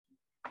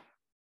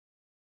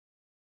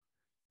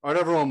All right,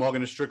 everyone,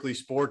 welcome to Strictly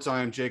Sports.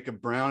 I am Jacob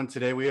Brown.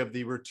 Today we have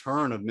the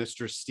return of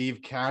Mr.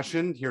 Steve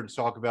Cashin here to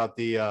talk about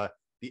the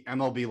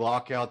MLB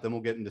lockout. Then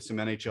we'll get into some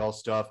NHL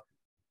stuff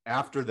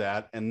after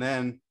that. And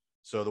then,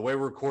 so the way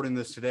we're recording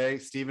this today,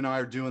 Steve and I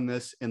are doing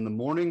this in the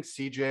morning.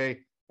 CJ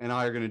and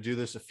I are going to do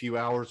this a few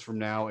hours from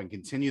now and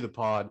continue the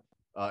pod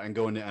and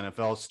go into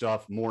NFL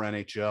stuff, more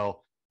NHL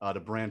to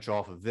branch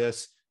off of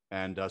this.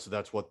 And so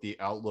that's what the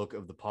outlook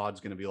of the pod is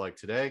going to be like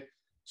today.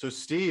 So,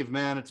 Steve,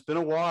 man, it's been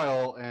a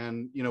while,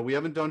 and, we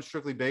haven't done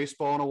Strictly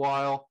Baseball in a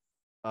while.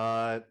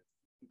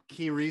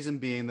 Key reason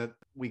being that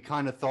we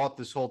kind of thought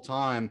this whole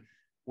time,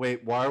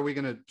 wait, why are we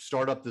going to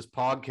start up this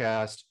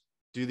podcast,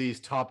 do these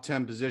top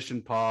 10 position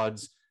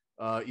pods,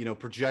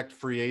 project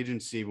free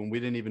agency when we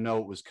didn't even know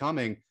it was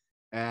coming?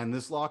 And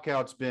this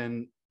lockout's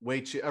been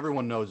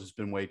everyone knows it's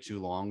been way too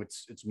long.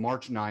 It's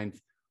March 9th.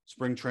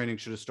 Spring training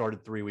should have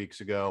started 3 weeks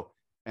ago,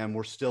 and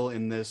we're still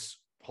in this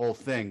whole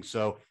thing.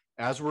 So,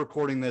 as we're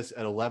recording this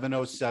at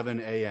 11:07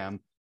 a.m.,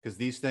 because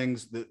these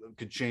things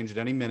could change at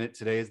any minute.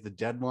 Today is the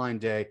deadline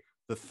day,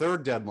 the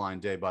third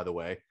deadline day, by the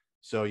way.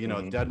 So,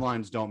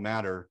 deadlines don't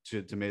matter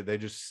to me. They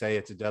just say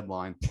it's a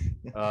deadline.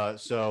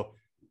 So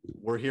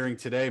we're hearing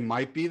today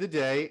might be the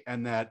day,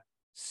 and that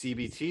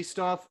CBT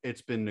stuff,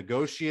 it's been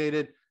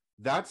negotiated.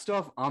 That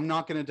stuff I'm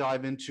not going to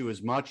dive into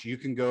as much. You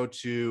can go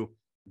to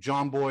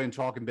John Boy and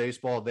Talking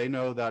Baseball. They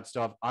know that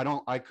stuff.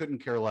 I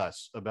couldn't care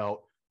less about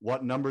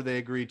what number they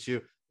agreed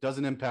to.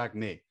 Doesn't impact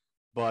me.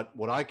 But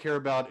what I care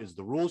about is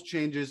the rules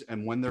changes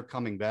and when they're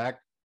coming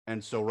back.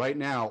 And so right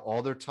now,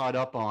 all they're tied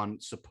up on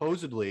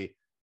supposedly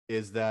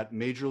is that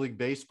Major League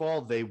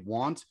Baseball, they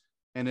want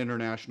an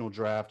international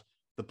draft.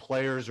 The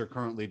players are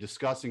currently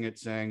discussing it,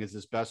 saying, is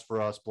this best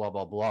for us, blah,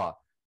 blah, blah.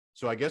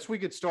 So I guess we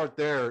could start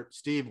there.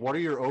 Steve, what are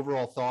your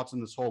overall thoughts on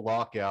this whole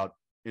lockout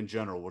in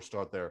general? We'll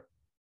start there.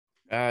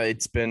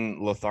 It's been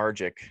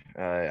lethargic,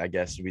 I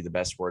guess would be the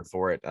best word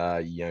for it.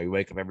 You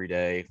wake up every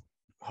day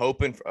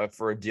hoping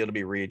for a deal to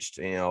be reached.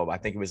 I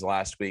think it was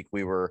last week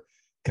we were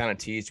kind of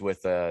teased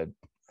with a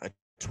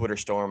Twitter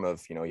storm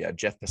of,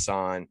 Jeff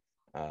Passan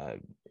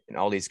and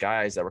all these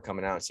guys that were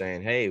coming out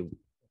saying, hey,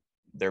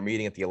 they're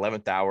meeting at the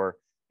 11th hour.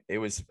 It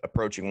was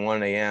approaching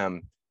 1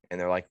 a.m. and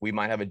they're like, we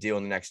might have a deal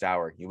in the next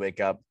hour. You wake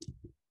up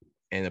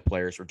and the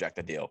players reject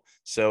the deal.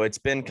 So it's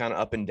been kind of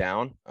up and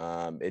down.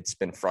 It's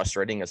been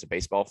frustrating as a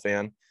baseball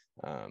fan,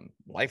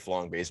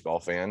 lifelong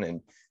baseball fan.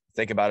 And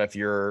think about if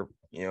you're,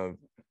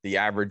 the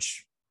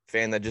average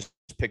fan that just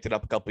picked it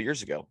up a couple of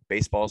years ago.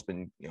 Baseball's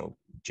been,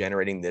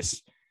 generating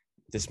this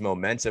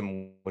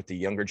momentum with the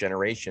younger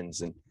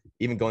generations. And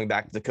even going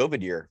back to the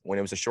COVID year, when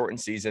it was a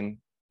shortened season,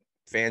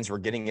 fans were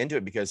getting into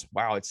it because,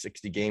 wow, it's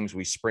 60 games.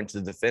 We sprinted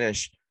to the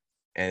finish.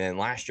 And then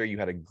last year you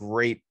had a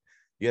great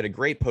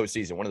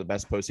postseason, one of the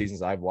best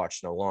postseasons I've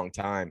watched in a long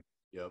time.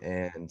 Yep.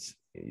 And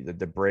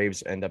the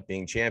Braves end up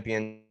being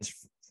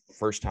champions,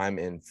 first time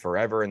in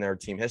forever in their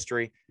team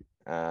history.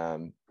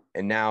 And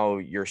now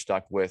you're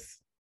stuck with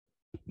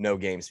no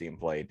games being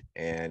played.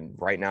 And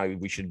right now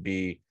we should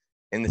be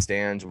in the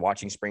stands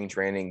watching spring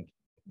training,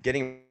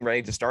 getting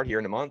ready to start here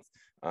in a month.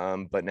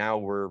 But now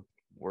we're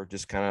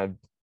just kind of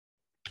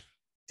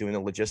doing the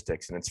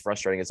logistics, and it's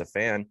frustrating as a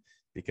fan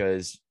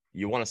because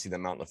you want to see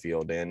them out in the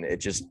field. And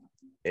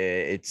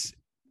it's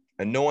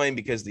annoying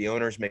because the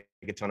owners make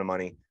a ton of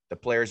money, the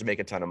players make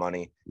a ton of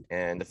money,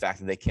 and the fact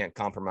that they can't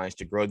compromise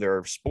to grow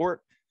their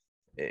sport,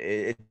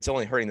 it's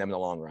only hurting them in the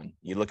long run.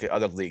 You look at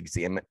other leagues,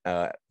 the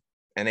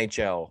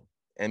NHL,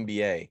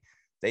 NBA,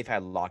 they've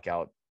had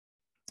lockout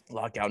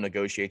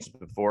negotiations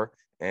before,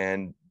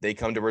 and they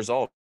come to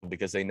resolve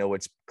because they know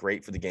it's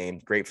great for the game,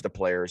 great for the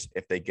players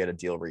if they get a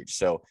deal reached.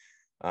 So,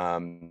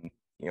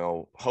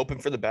 hoping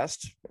for the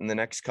best in the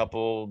next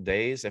couple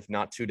days, if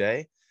not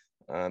today,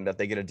 that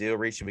they get a deal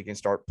reached and we can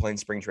start playing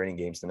spring training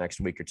games the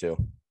next week or two.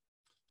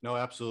 No,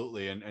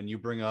 absolutely. And you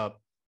bring up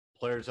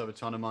players have a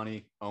ton of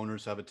money,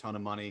 owners have a ton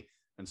of money.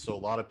 And so a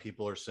lot of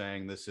people are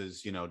saying this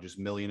is, just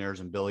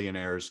millionaires and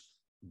billionaires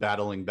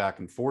battling back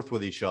and forth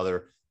with each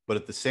other. But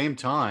at the same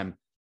time,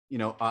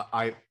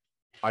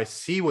 I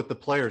see what the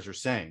players are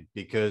saying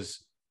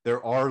because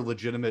there are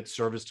legitimate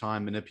service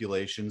time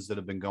manipulations that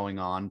have been going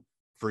on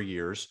for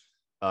years.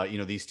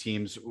 These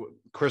teams,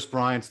 Chris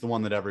Bryant's the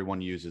one that everyone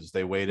uses.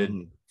 They waited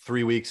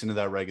 3 weeks into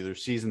that regular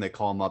season. They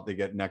call him up. They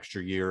get an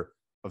extra year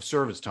of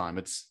service time.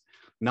 It's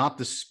not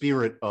the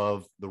spirit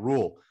of the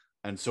rule.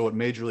 And so what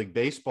Major League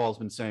Baseball has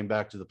been saying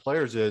back to the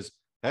players is,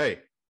 hey,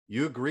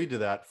 you agreed to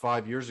that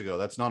 5 years ago.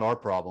 That's not our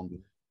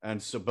problem. And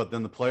so, but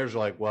then the players are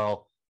like,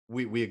 well,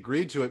 we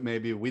agreed to it.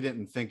 Maybe we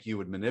didn't think you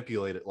would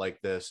manipulate it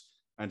like this.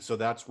 And so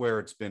that's where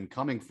it's been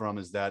coming from,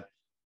 is that,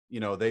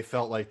 they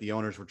felt like the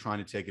owners were trying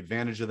to take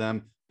advantage of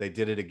them. They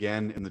did it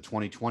again in the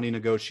 2020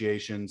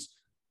 negotiations.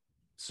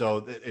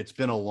 So it's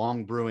been a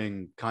long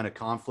brewing kind of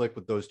conflict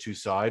with those two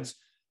sides.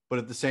 But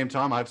at the same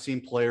time, I've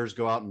seen players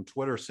go out on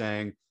Twitter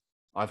saying,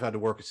 I've had to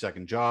work a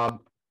second job.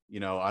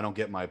 I don't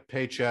get my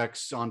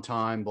paychecks on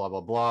time, blah,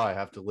 blah, blah. I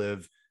have to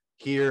live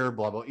here,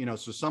 blah, blah.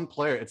 So some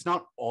player, it's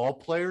not all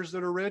players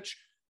that are rich,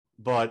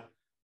 but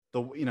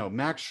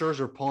Max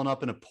Scherzer pulling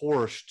up in a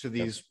Porsche to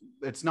these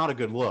it's not a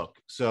good look.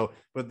 So,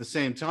 but at the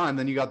same time,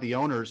 then you got the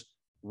owners.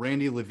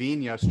 Randy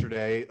Levine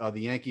yesterday, the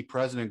Yankee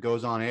president,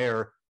 goes on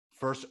air,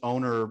 first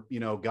owner,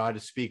 guy to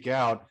speak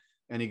out.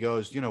 And he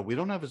goes, we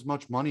don't have as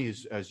much money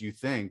as you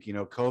think.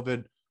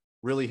 COVID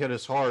really hit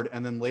us hard.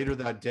 And then later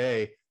that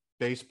day,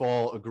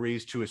 baseball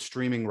agrees to a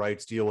streaming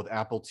rights deal with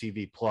Apple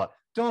TV Plus.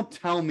 Don't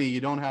tell me you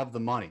don't have the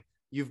money.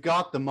 You've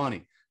got the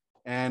money.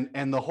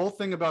 And the whole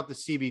thing about the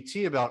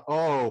CBT about,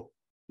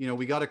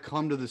 we got to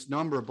come to this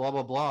number, blah,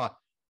 blah, blah.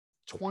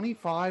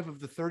 25 of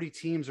the 30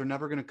 teams are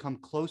never going to come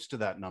close to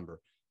that number.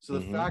 So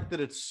the fact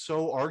that it's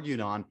so argued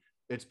on,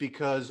 it's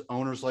because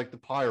owners like the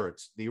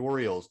Pirates, the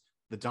Orioles,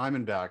 the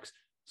Diamondbacks,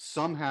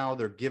 somehow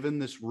they're given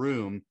this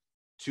room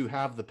to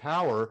have the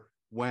power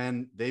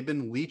when they've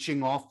been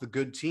leeching off the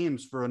good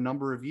teams for a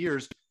number of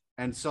years.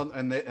 And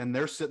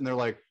they're sitting there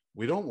like,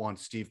 we don't want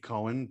Steve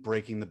Cohen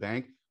breaking the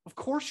bank. Of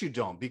course you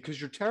don't, because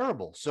you're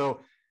terrible.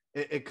 So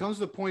it comes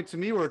to the point to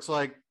me where it's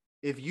like,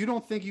 if you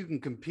don't think you can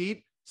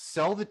compete,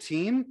 sell the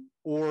team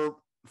or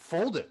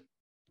fold it.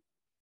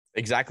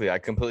 Exactly. I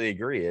completely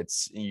agree.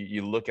 It's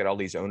you look at all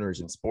these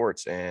owners in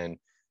sports, and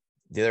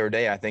the other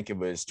day, I think it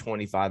was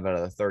 25 out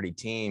of the 30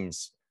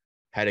 teams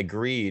had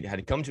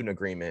come to an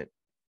agreement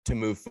to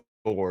move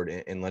forward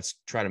and let's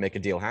try to make a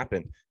deal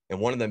happen. And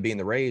one of them, being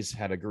the Rays,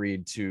 had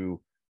agreed to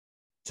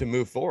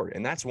move forward.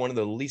 And that's one of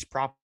the least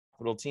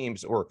profitable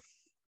teams, or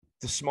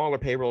the smaller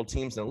payroll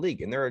teams in the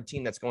league. And they're a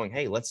team that's going,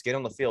 hey, let's get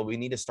on the field. We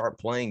need to start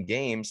playing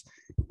games.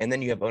 And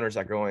then you have owners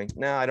that are going,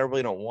 no, I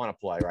really don't want to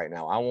play right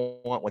now. I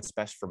want what's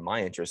best for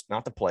my interest,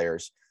 not the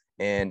players.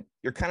 And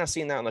you're kind of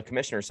seeing that on the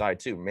commissioner side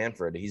too.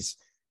 Manfred,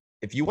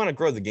 if you want to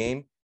grow the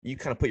game, you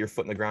kind of put your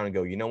foot in the ground and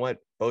go, you know what?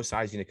 Both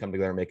sides need to come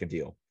together and make a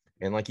deal.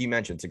 And like you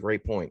mentioned, it's a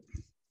great point.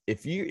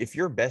 If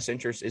your best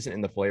interest isn't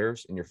in the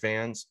players and your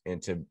fans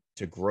and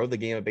to grow the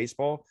game of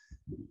baseball,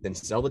 then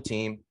sell the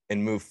team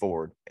and move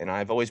forward. And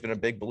I've always been a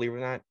big believer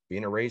in that.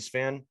 Being a Rays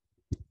fan,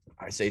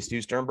 I say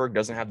Stu Sternberg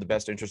doesn't have the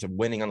best interest of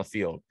winning on the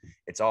field.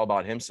 It's all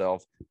about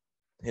himself,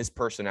 his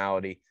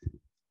personality.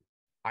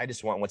 I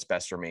just want what's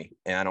best for me,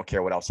 and I don't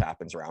care what else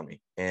happens around me.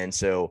 And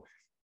so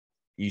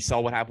you saw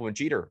what happened with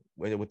Jeter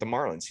with the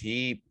Marlins.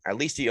 He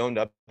owned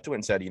up to it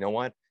and said, you know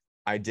what?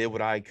 I did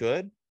what I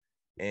could.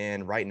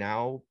 And right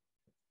now,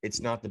 it's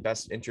not the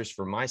best interest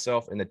for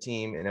myself and the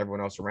team and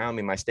everyone else around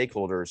me, my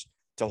stakeholders,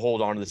 to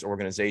hold on to this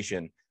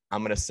organization.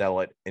 I'm going to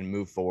sell it and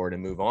move forward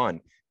and move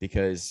on,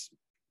 because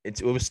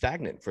it was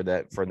stagnant for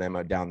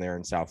them down there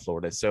in South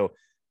Florida. So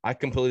I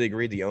completely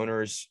agree. The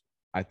owners,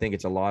 I think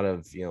it's a lot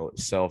of,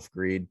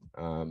 self-greed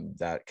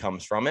that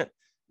comes from it.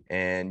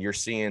 And you're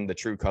seeing the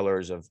true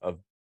colors of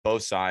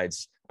both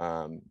sides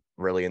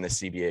really in the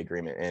CBA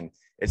agreement. And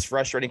it's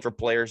frustrating for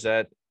players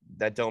that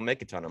don't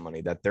make a ton of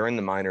money, that they're in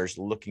the minors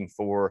looking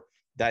for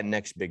that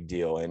next big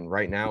deal. And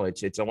right now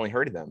it's only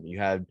hurting them. You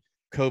had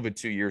COVID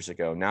 2 years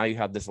ago. Now you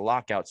have this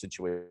lockout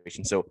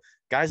situation. So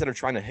guys that are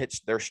trying to hit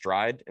their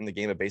stride in the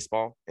game of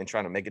baseball and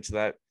trying to make it to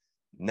that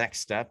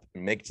next step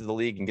and make it to the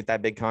league and get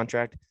that big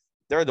contract,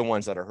 they're the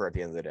ones that are hurt at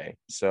the end of the day.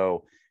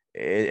 So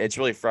it's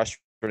really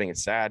frustrating and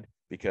sad,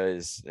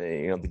 because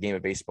the game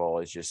of baseball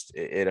is just,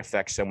 it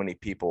affects so many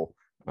people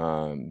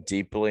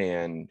deeply,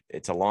 and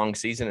it's a long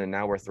season, and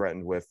now we're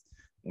threatened with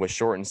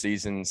shortened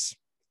seasons.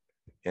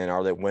 And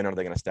when are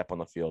they going to step on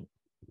the field?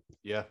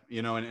 Yeah.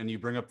 And you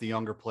bring up the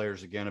younger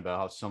players again about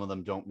how some of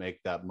them don't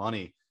make that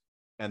money.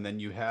 And then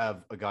you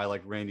have a guy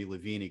like Randy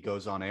Levine, he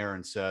goes on air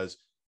and says,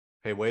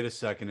 hey, wait a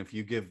second, if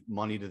you give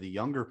money to the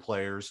younger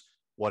players,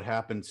 what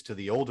happens to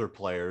the older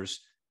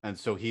players? And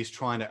so he's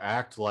trying to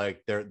act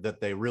like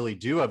that they really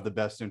do have the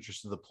best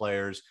interest of the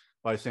players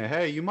by saying,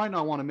 hey, you might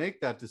not want to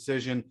make that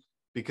decision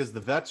because the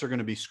vets are going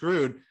to be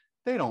screwed.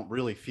 They don't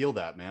really feel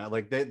that, man.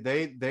 Like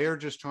they are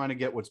just trying to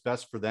get what's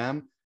best for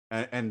them.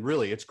 And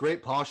really, it's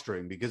great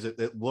posturing, because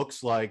it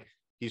looks like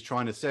he's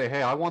trying to say,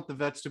 hey, I want the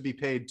vets to be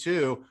paid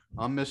too.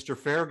 I'm Mr.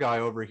 Fair Guy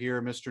over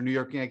here, Mr. New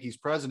York Yankees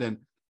president.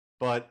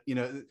 But,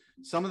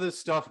 some of this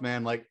stuff,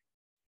 man, like,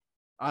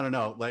 I don't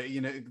know, like,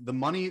 the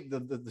money,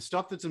 the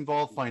stuff that's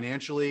involved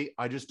financially,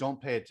 I just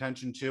don't pay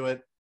attention to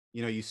it.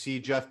 You see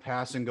Jeff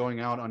Passan going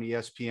out on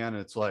ESPN, and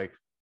it's like,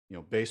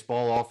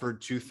 baseball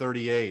offered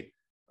 238,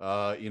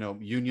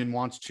 Union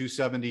wants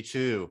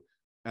 272.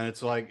 And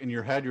it's like, in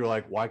your head, you're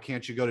like, why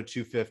can't you go to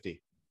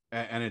 250?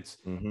 And it's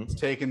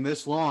taken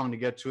this long to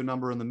get to a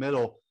number in the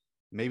middle.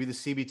 Maybe the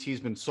CBT has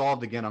been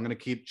solved again. I'm going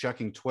to keep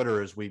checking Twitter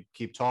as we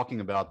keep talking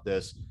about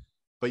this.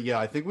 But yeah,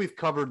 I think we've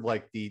covered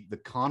like the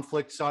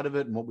conflict side of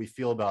it and what we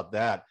feel about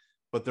that.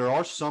 But there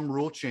are some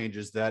rule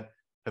changes that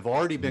have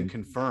already been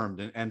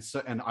confirmed.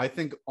 And I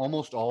think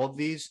almost all of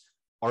these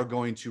are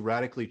going to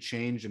radically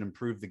change and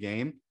improve the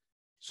game.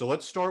 So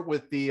let's start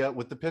with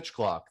the pitch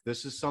clock.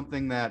 This is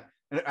something that,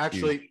 and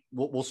actually,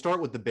 we'll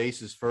start with the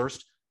bases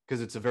first,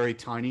 because it's a very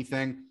tiny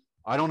thing.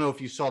 I don't know if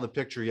you saw the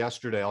picture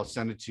yesterday. I'll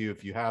send it to you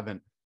if you haven't,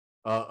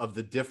 of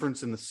the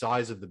difference in the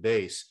size of the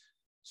base.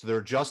 So they're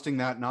adjusting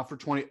that, not for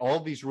 20. All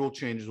of these rule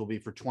changes will be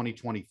for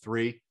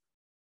 2023.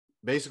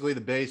 Basically,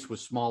 the base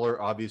was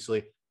smaller,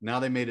 obviously.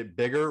 Now they made it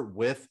bigger,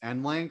 width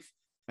and length.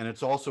 and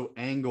it's also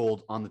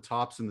angled on the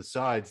tops and the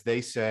sides,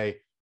 they say,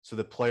 so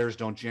that players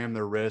don't jam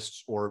their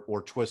wrists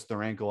or twist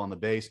their ankle on the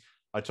base.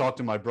 I talked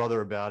to my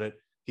brother about it.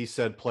 He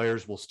said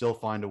players will still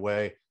find a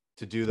way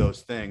to do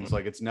those things.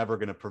 Like, it's never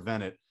going to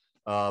prevent it.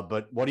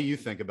 But what do you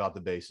think about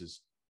the bases?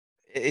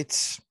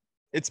 It's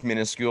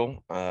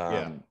minuscule.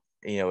 Yeah.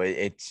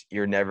 It's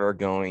you're never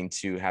going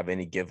to have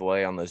any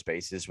giveaway on those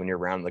bases. When you're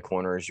around the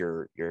corners,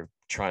 you're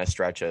trying to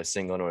stretch a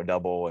single into a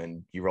double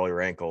and you roll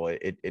your ankle.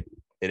 It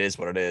is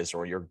what it is.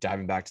 Or you're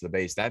diving back to the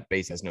base. That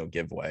base has no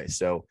giveaway.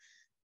 So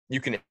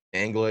you can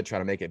angle it, try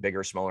to make it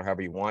bigger, smaller,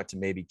 however you want, to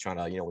maybe trying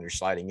to, when you're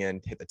sliding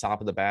in, hit the top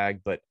of the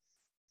bag. But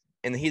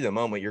in the heat of the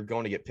moment, you're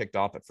going to get picked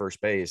off at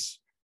first base.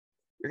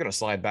 You're going to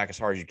slide back as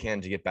hard as you can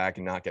to get back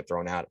and not get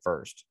thrown out at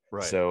first.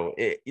 Right. So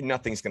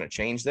nothing's going to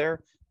change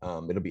there.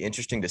 It'll be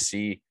interesting to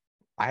see.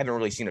 I haven't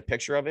really seen a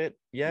picture of it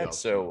yet,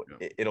 so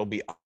it'll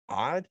be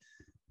odd.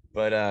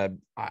 But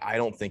I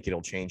don't think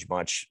it'll change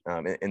much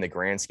in the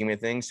grand scheme of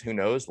things. Who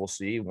knows? We'll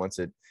see once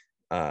it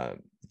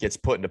gets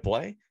put into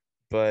play.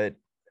 But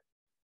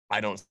I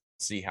don't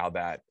see how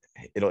that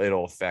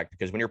it'll affect,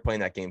 because when you're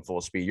playing that game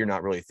full speed, you're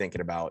not really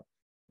thinking about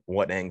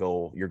what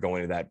angle you're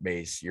going to that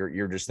base.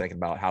 You're just thinking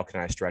about, how can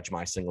I stretch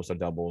my singles to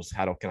doubles?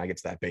 Can I get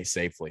to that base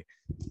safely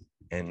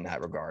in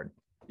that regard?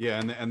 Yeah.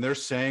 And they're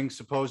saying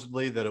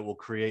supposedly that it will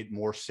create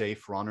more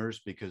safe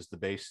runners because the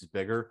base is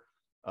bigger,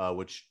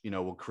 which,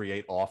 will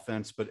create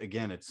offense. But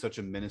again, it's such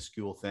a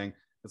minuscule thing.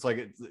 It's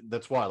like,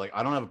 that's why, like,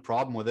 I don't have a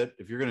problem with it.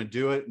 If you're going to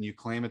do it and you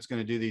claim it's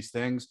going to do these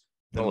things,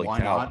 then Holy why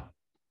cow. not?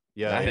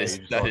 Yeah.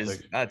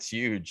 That's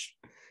huge.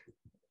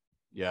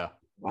 Yeah.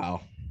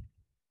 Wow.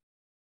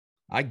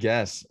 I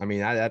guess. I mean,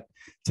 that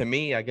to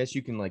me, I guess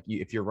you can,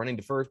 if you're running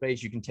to first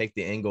base, you can take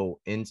the angle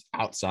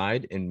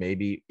outside, and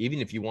maybe even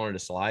if you wanted to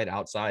slide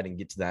outside and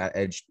get to that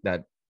edge,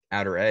 that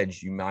outer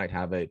edge, you might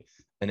have an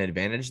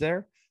advantage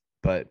there.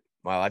 But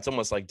wow, that's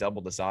almost like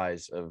double the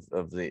size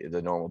of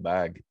the normal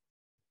bag.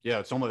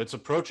 Yeah, it's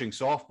approaching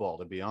softball,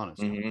 to be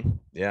honest. Mm-hmm.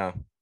 Yeah.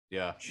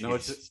 Yeah. No,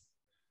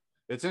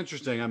 it's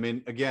interesting. I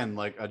mean, again,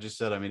 like I just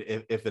said, I mean,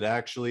 if it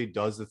actually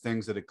does the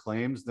things that it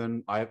claims,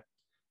 then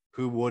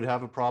who would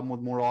have a problem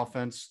with more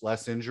offense,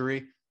 less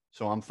injury?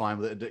 So I'm fine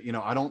with it.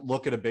 I don't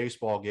look at a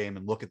baseball game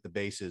and look at the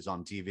bases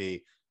on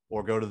TV,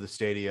 or go to the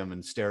stadium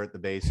and stare at the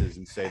bases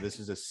and say, this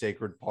is a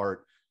sacred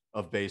part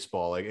of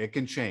baseball. Like, it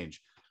can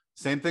change.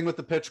 Same thing with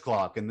the pitch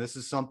clock. And this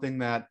is something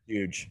that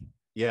huge.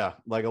 Yeah.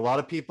 Like, a lot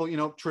of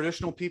people,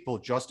 traditional people,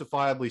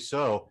 justifiably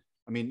so.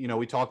 I mean,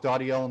 we talked to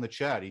Adiel in the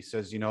chat. He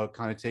says, it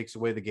kind of takes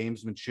away the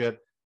gamesmanship,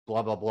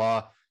 blah, blah,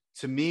 blah.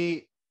 To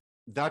me,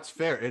 that's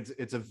fair.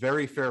 It's a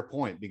very fair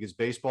point, because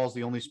baseball is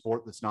the only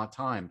sport that's not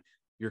timed.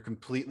 You're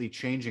completely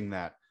changing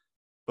that.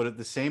 But at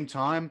the same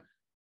time,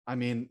 I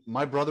mean,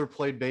 my brother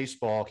played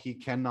baseball. He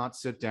cannot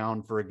sit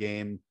down for a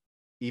game,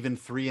 even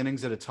 3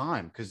 innings at a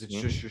time, because it's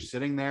just, you're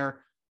sitting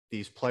there.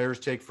 These players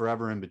take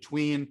forever in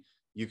between.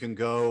 You can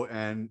go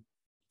and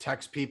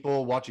text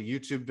people, watch a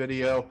YouTube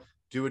video,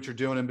 do what you're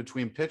doing in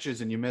between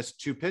pitches, and you miss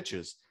 2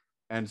 pitches.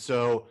 And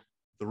so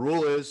the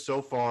rule is,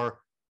 so far,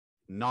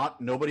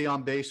 nobody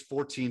on base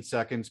 14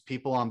 seconds,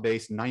 people on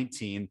base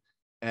 19,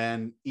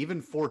 and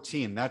even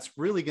 14. That's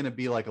really going to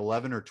be like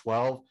 11 or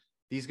 12.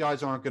 These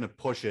guys aren't going to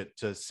push it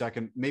to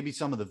second. Maybe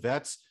some of the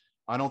vets.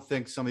 I don't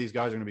think some of these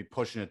guys are going to be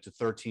pushing it to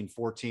 13,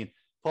 14.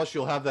 Plus,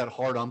 you'll have that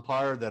hard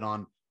umpire that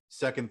on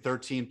second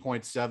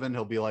 13.7,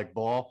 he'll be like,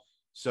 ball.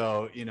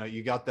 So,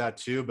 you got that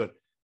too. But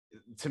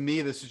to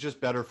me, this is just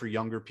better for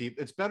younger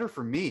people. It's better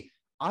for me.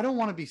 I don't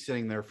want to be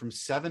sitting there from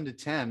 7 to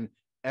 10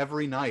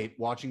 every night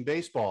watching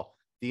baseball.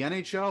 The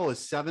NHL is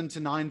 7 to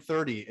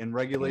 9:30 in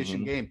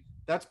regulation game.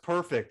 That's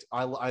perfect.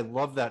 I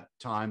love that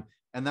time.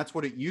 And that's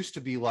what it used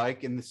to be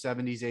like in the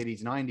 70s,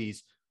 80s, 90s.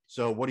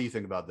 So what do you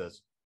think about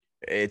this?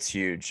 It's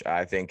huge.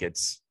 I think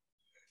it's,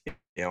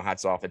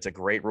 hats off. It's a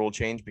great rule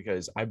change,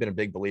 because I've been a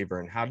big believer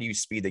in, how do you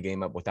speed the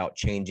game up without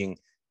changing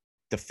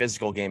the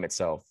physical game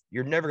itself?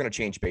 You're never going to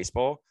change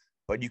baseball,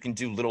 but you can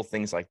do little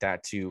things like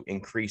that to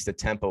increase the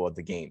tempo of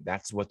the game.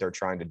 That's what they're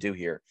trying to do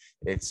here.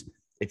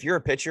 If you're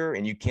a pitcher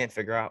and you can't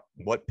figure out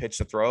what pitch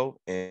to throw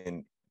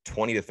in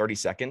 20 to 30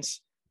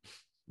 seconds,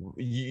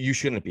 you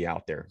shouldn't be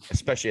out there,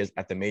 especially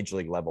at the major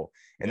league level.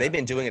 And they've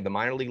been doing it at the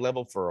minor league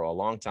level for a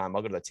long time.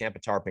 I'll go to the Tampa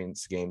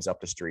Tarpons games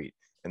up the street,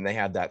 and they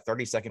have that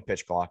 30-second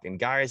pitch clock, and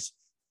guys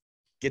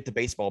get the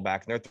baseball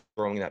back and they're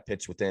throwing that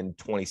pitch within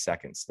 20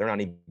 seconds. They're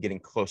not even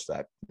getting close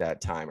to that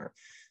timer.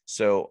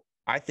 So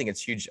I think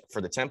it's huge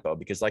for the tempo,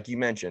 because like you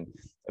mentioned,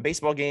 a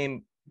baseball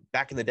game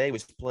back in the day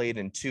was played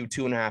in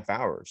 2.5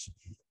 hours.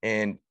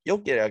 And you'll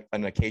get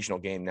an occasional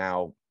game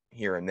now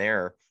here and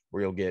there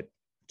where you'll get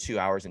 2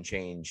 hours and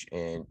change,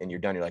 and you're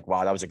done. You're like,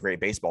 wow, that was a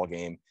great baseball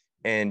game.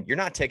 And you're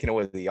not taking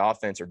away the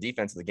offense or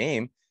defense of the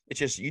game. It's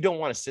just, you don't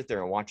want to sit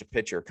there and watch a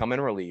pitcher come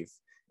in relief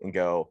and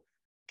go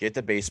get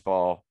the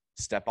baseball,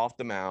 step off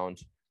the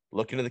mound,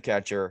 look into the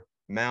catcher,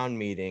 mound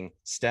meeting,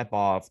 step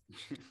off,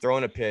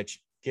 throwing a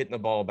pitch, getting the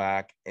ball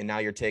back. And now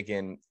you're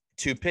taking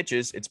 2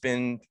 pitches. It's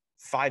been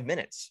 5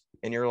 minutes.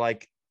 And you're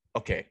like,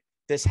 okay,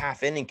 this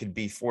half inning could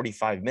be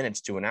 45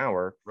 minutes to an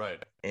hour.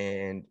 Right.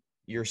 And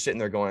you're sitting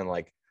there going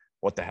like,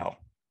 what the hell?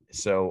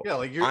 So Yeah,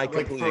 like I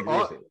completely agree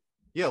with you.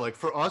 Yeah, like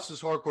for us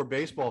as hardcore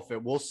baseball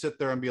fan, we'll sit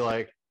there and be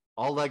like,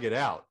 I'll leg it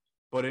out.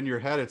 But in your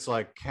head, it's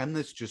like, can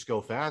this just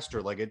go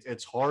faster? Like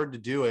it's hard to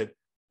do it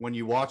when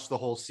you watch the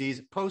whole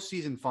season.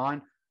 Postseason,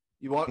 fine.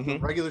 You watch the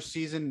regular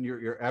season,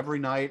 you're every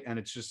night, and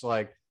it's just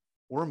like,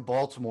 we're in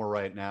Baltimore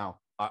right now.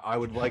 I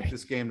would like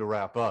this game to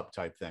wrap up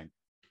type thing.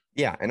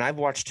 Yeah, and I've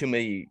watched too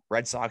many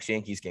Red Sox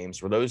Yankees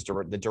games where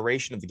the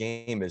duration of the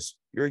game is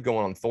you're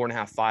going on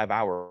 4.5, 5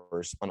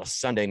 hours on a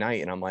Sunday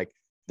night, and I'm like,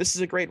 this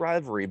is a great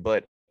rivalry,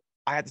 but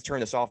I have to turn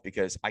this off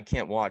because I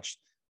can't watch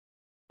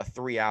a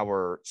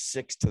 3-hour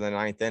 6th to the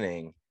 9th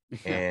inning,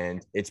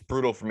 and it's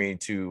brutal for me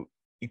to.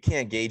 You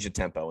can't gauge the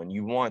tempo, and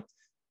you want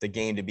the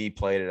game to be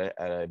played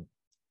at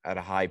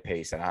a high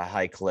pace, at a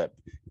high clip,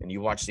 and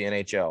you watch the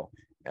NHL.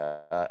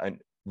 A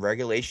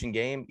regulation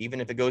game, even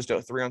if it goes to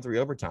a 3-on-3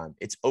 overtime,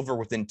 it's over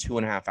within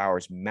 2.5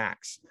 hours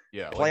max.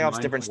 Yeah, Playoffs,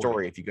 like different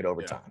story if you get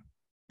overtime.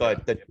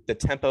 But the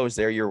tempo is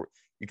there. You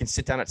can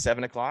sit down at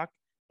 7:00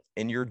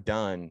 and you're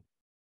done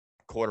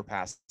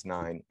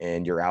 9:15,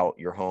 and you're out,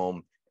 you're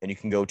home, and you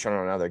can go turn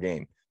on another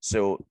game.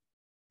 So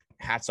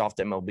hats off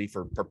to MLB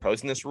for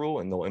proposing this rule,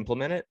 and they'll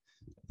implement it.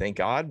 Thank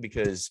God,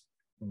 because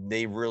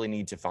they really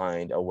need to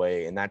find a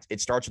way, and that it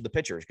starts with the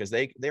pitchers, because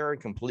they are in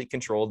complete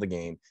control of the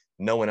game.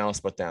 No one else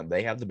but them.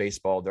 They have the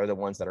baseball. They're the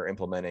ones that are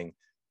implementing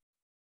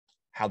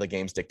how the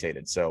game's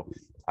dictated. So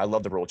I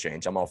love the rule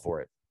change. I'm all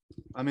for it.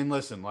 I mean,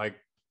 listen, like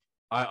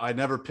I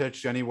never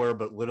pitched anywhere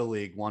but Little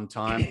League one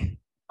time.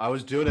 I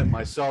was doing it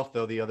myself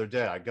though the other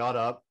day. I got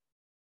up,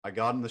 I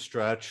got in the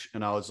stretch,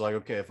 and I was like,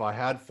 okay, if I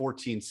had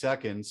 14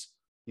 seconds,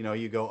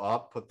 you go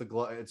up, put the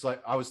glove. It's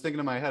like I was thinking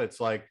in my head, it's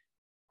like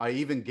I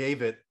even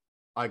gave it.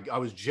 I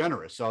was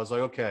generous. So I was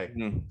like, okay,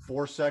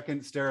 4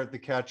 seconds, stare at the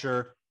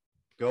catcher,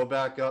 go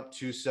back up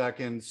 2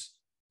 seconds,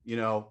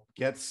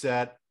 get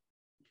set,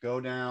 go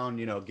down,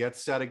 get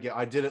set again.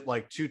 I did it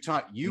like 2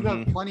 times. You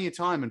have plenty of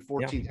time in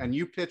 14, and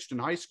you pitched in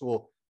high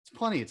school. It's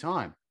plenty of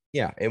time.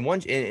 Yeah. And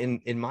once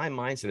in my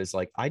mindset, it's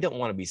like, I don't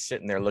want to be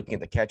sitting there looking at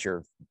the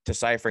catcher,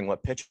 deciphering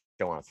what pitch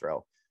I want to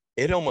throw.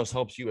 It almost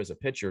helps you as a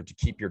pitcher to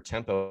keep your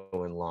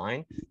tempo in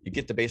line. You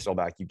get the baseball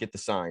back, you get the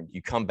sign,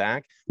 you come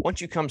back.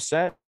 Once you come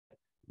set,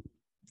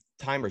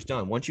 timer's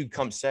done. Once you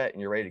come set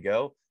and you're ready to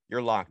go,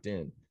 you're locked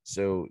in.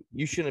 So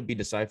you shouldn't be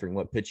deciphering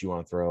what pitch you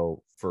want to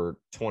throw for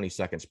 20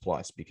 seconds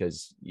plus,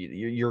 because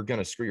you're going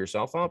to screw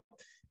yourself up,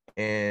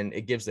 and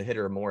it gives the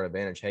hitter more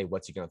advantage. Hey,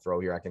 what's he going to throw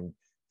here? I can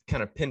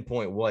kind of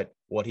pinpoint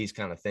what he's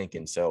kind of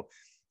thinking. So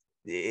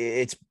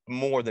it's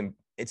more than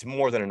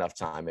enough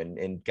time.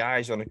 And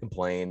guys are going to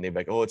complain. They're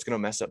like, oh, it's going to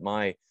mess up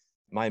my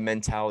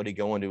mentality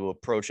going to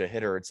approach a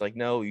hitter. It's like,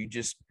 no, you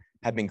just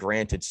have been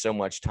granted so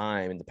much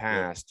time in the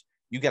past.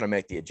 You got to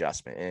make the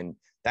adjustment. And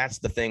that's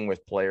the thing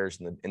with players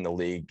in the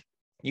league.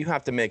 You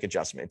have to make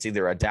adjustment. It's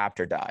either adapt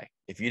or die.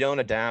 If you don't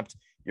adapt,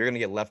 you're going to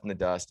get left in the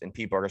dust, and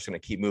people are just going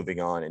to keep moving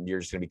on, and you're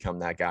just going to become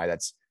that guy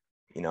that's,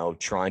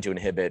 trying to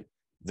inhibit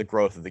the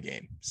growth of the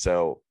game.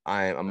 So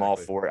I'm all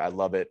for it. I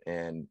love it,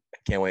 and I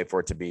can't wait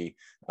for it to be,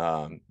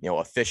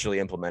 officially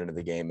implemented in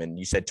the game. And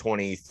you said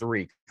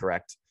 23,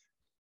 correct?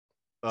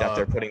 That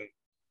they're putting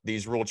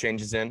these rule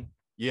changes in.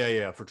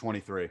 Yeah, for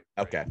 23.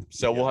 Okay,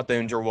 so we'll have to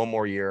endure one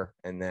more year,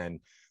 and then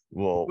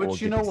we'll.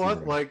 But you know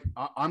what? Like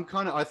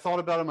I thought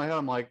about it in my head.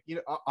 I'm like,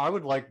 I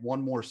would like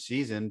one more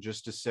season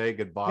just to say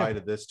goodbye to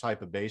this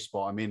type of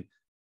baseball. I mean,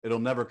 it'll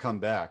never come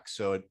back.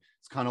 So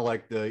it's kind of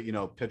like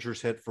the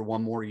pitchers hit for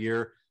one more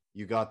year.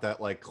 You got that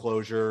like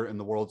closure in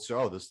the World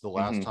Series. Oh, this is the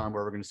last time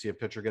we're ever going to see a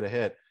pitcher get a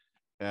hit.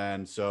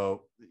 And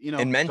so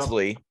and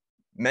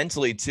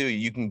mentally too,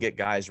 you can get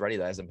guys ready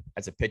as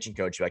a pitching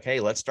coach. You're like, hey,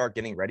 let's start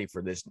getting ready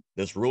for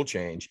this rule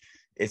change.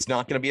 It's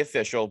not going to be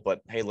official,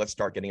 but hey, let's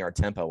start getting our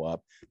tempo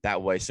up that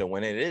way. So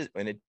when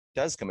it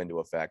does come into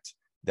effect,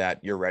 that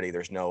you're ready.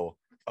 There's no,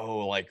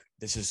 like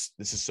this is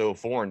so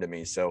foreign to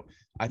me. So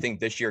I think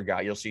this year,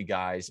 you'll see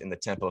guys in the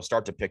tempo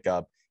start to pick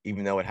up,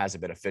 even though it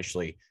hasn't been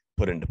officially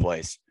put into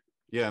place.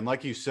 Yeah, and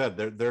like you said,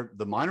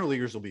 the minor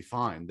leaguers will be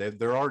fine.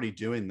 They're already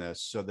doing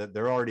this, so that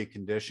they're already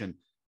conditioned.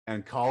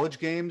 And college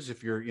games,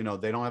 if you're,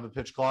 they don't have a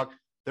pitch clock,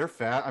 they're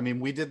fat. I mean,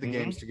 we did the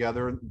games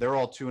together. They're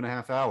all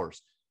 2.5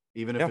 hours,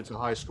 even if it's a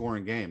high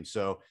scoring game.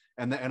 So,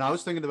 and I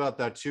was thinking about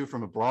that too,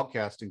 from a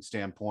broadcasting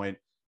standpoint,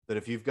 that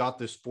if you've got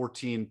this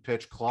 14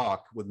 pitch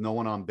clock with no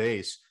one on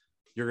base,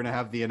 you're going to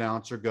have the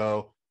announcer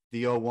go,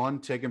 the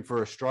 0-1, take him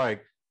for a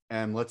strike.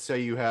 And let's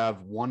say you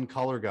have one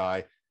color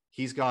guy,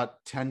 he's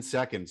got 10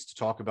 seconds to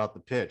talk about the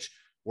pitch.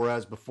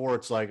 Whereas before,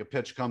 it's like a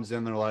pitch comes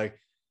in, they're like,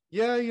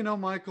 yeah,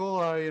 Michael,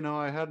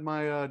 I had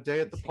my day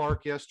at the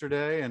park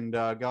yesterday and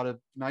got a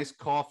nice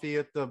coffee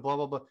at the blah,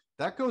 blah, blah.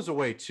 That goes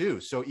away too.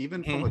 So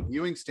even from a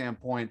viewing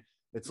standpoint,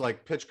 it's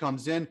like pitch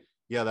comes in.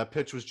 Yeah, that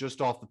pitch was just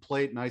off the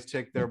plate. Nice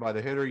take there by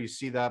the hitter. You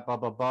see that, blah,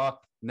 blah, blah.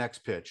 Next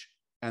pitch.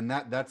 And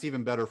that's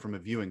even better from a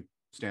viewing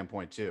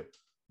standpoint too.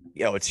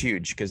 Yeah, it's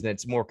huge because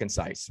it's more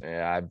concise.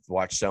 I've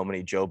watched so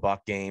many Joe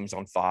Buck games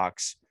on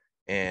Fox,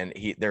 and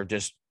they're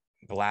just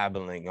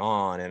blabbling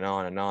on and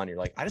on and on. You're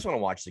like, I just want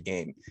to watch the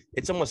game.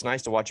 It's almost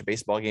nice to watch a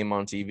baseball game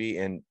on TV,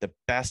 and the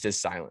best is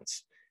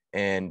silence.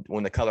 And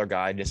when the color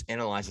guy just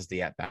analyzes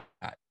the at bat,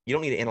 you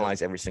don't need to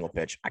analyze every single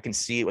pitch. I can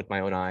see it with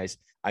my own eyes.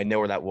 I know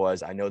where that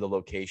was. I know the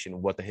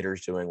location, what the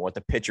hitter's doing, what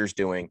the pitcher's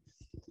doing.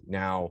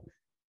 Now,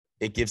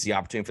 it gives the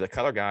opportunity for the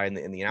color guy and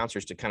the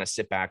announcers to kind of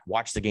sit back,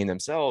 watch the game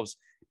themselves,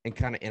 and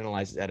kind of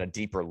analyze it at a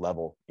deeper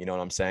level. You know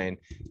what I'm saying?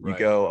 You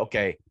go,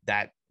 okay,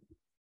 that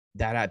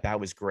at bat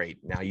was great.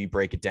 Now you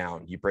break it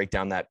down. You break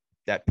down that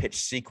pitch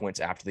sequence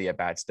after the at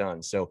bat's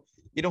done. So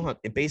you don't have,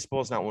 baseball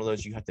is not one of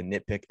those you have to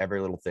nitpick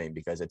every little thing,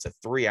 because it's a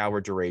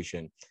 3-hour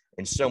duration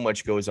and so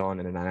much goes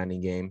on in a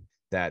 9-inning game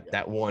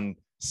that one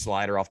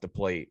slider off the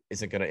plate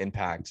isn't going to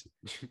impact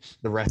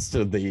the rest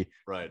of the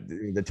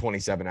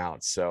 27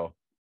 outs. So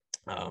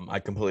I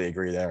completely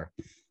agree there.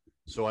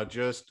 So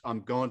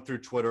I'm going through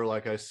Twitter,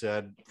 like I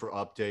said, for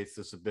updates.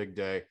 This is a big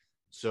day.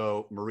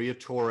 So Maria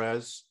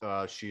Torres,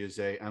 she is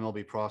a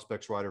MLB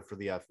prospects writer for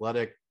The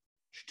Athletic.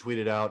 She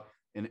tweeted out,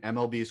 in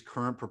MLB's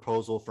current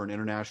proposal for an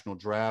international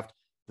draft,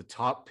 the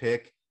top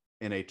pick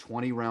in a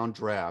 20-round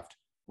draft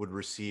would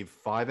receive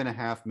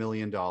 $5.5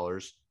 million,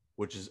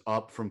 which is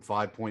up from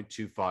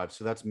 5.25.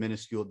 So that's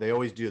minuscule. They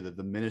always do that.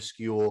 The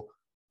minuscule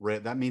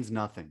rate, that means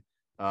nothing.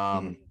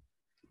 And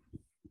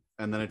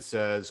then it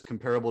says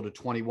comparable to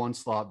 21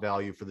 slot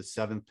value for the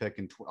 7th pick.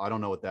 And I don't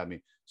know what that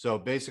means. So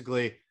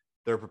basically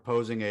they're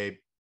proposing a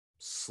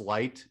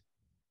slight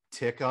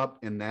tick up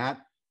in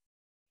that.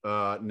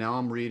 Now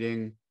I'm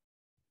reading.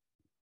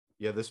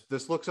 Yeah,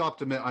 this looks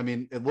optimistic. I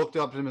mean, it looked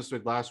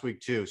optimistic last week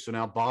too. So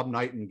now Bob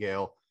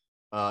Nightingale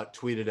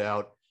tweeted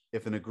out,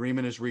 if an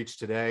agreement is reached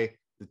today,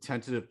 the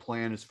tentative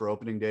plan is for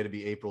opening day to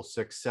be April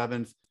 6th,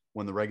 7th,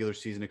 when the regular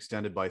season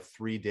extended by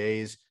 3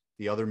 days.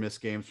 The other missed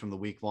games from the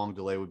week-long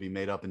delay would be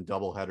made up in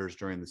double headers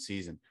during the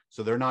season.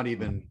 So they're not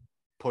even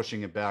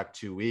pushing it back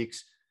 2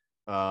 weeks.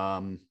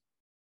 And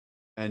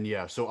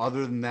yeah, so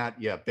other than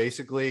that, yeah,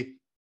 basically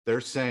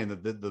they're saying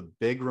that the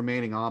big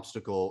remaining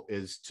obstacle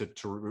is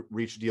to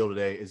reach a deal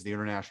today is the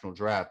international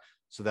draft.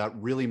 So that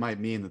really might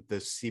mean that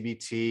this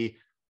CBT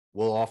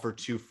will offer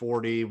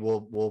 240,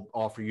 we'll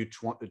offer you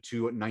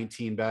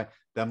 219 back.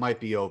 That might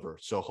be over.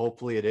 So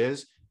hopefully it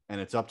is,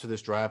 and it's up to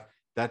this draft.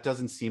 That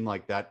doesn't seem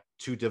like that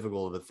too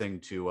difficult of a thing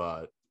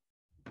to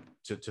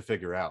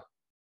figure out.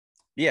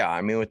 Yeah,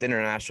 I mean, with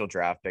international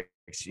draft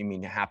picks, I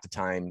mean, half the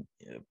time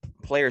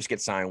players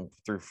get signed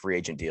through free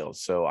agent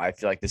deals. So I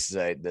feel like this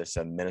is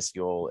a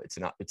minuscule.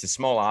 It's a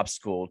small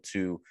obstacle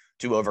to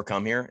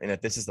overcome here. And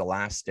if this is the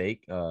last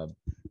stake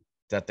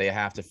that they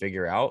have to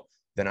figure out,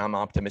 then I'm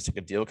optimistic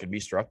a deal could be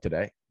struck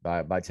today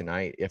by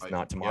tonight, if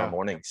not tomorrow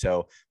morning.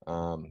 So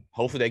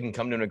hopefully they can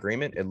come to an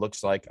agreement. It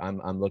looks like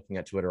I'm looking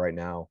at Twitter right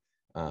now.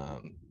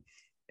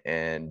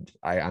 And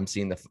I'm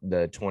seeing the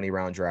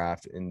 20-round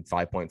draft in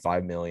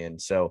 5.5 million.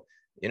 So,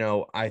 you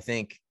know, I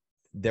think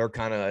they're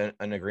kind of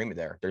an agreement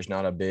there. There's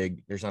not a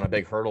big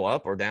hurdle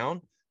up or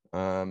down.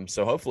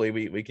 So hopefully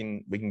we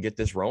can get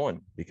this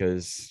rolling,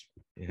 because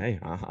hey,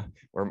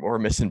 we're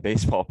missing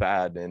baseball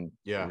bad, and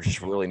we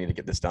just really need to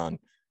get this done.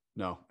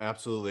 No,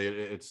 absolutely.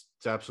 It's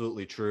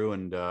absolutely true.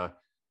 And,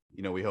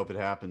 you know, we hope it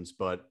happens.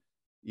 But,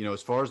 you know,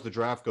 as far as the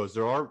draft goes,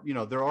 there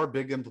are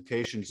big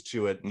implications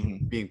to it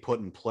being put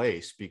in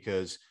place,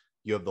 because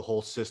you have the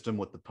whole system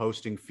with the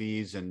posting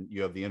fees, and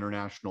you have the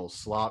international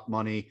slot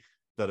money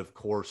that, of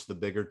course, the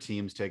bigger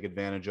teams take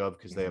advantage of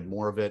because they have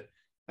more of it.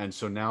 And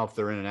so now if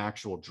they're in an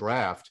actual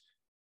draft,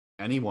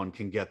 anyone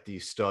can get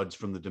these studs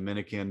from the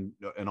Dominican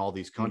and all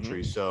these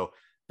countries. So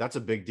that's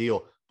a big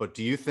deal. But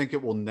do you think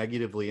it will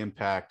negatively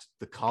impact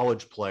the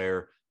college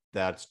player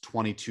that's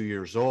 22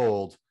 years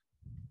old?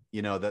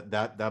 You know,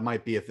 that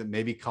might be, if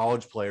maybe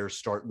college players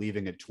start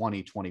leaving at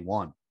 20,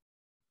 21.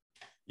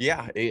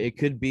 Yeah, it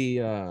could be.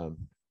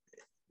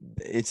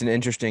 It's an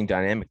interesting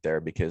dynamic there,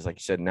 because like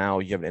you said, now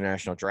you have an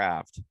international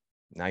draft.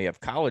 Now you have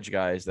college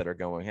guys that are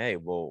going, hey,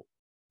 well,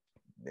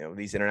 you know,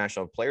 these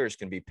international players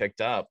can be picked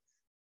up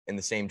in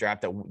the same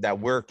draft that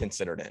we're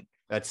considered in.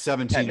 That's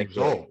 17 years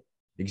old.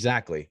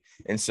 Exactly.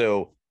 And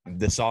so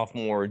the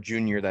sophomore,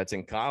 junior that's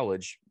in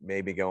college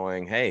may be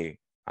going, hey,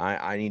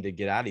 I need to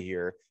get out of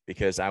here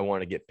because I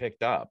want to get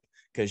picked up,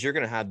 because you're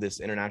going to have this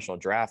international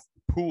draft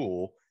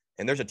pool,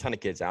 and there's a ton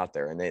of kids out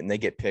there, and they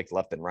get picked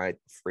left and right,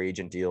 free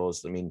agent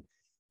deals. I mean,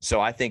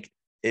 so I think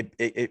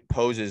it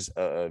poses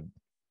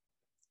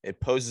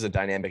a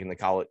dynamic in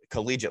the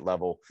collegiate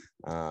level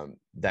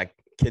that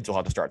kids will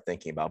have to start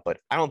thinking about. But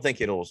I don't think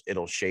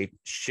it'll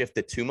shift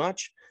it too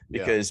much,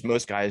 because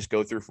most guys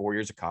go through 4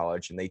 years of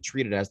college and they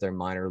treat it as their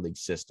minor league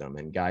system.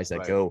 And guys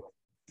that go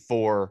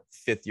 4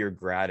 fifth-year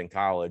grad in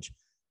college,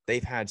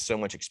 they've had so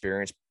much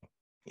experience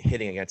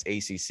hitting against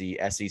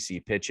ACC,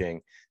 SEC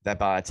pitching that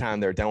by the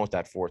time they're done with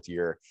that 4th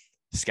year,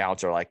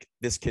 scouts are like,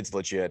 this kid's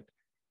legit.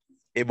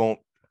 It won't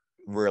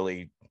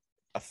really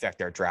affect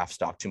their draft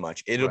stock too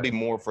much. It'll be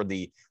more for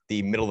the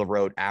middle of the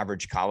road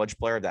average college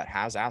player that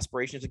has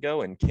aspirations to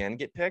go and can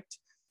get picked.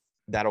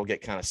 That'll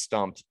get kind of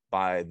stumped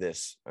by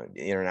this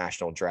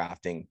international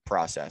drafting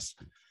process.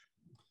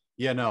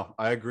 Yeah, no,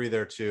 I agree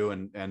there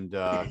too.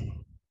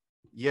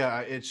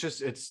 Yeah,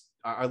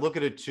 I look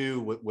at it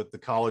too with the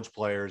college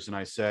players, and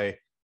I say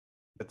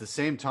at the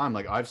same time,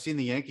 like I've seen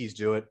the Yankees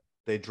do it.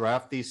 They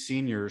draft these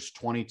seniors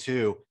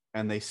 22,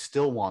 and they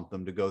still want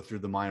them to go through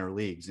the minor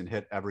leagues and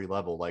hit every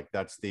level. Like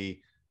that's the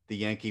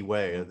Yankee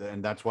way,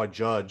 and that's why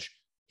Judge,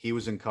 he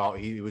was in college.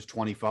 He was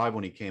 25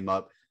 when he came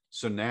up.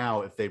 So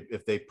now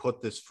if they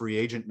put this free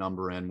agent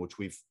number in, which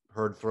we've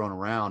heard thrown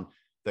around,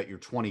 that you're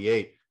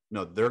 28,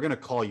 no, they're going to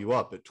call you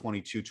up at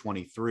 22,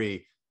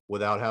 23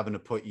 without having to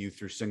put you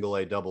through single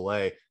A, double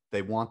A.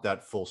 They want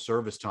that full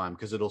service time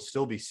because it'll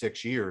still be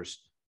 6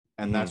 years.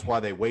 And that's why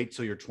they wait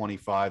till you're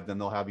 25. Then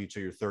they'll have you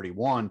till you're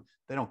 31.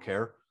 They don't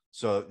care.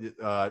 So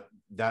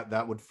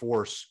that would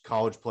force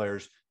college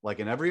players,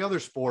 like in every other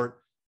sport,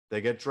 they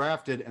get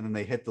drafted and then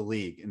they hit the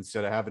league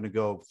instead of having to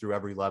go through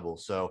every level.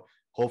 So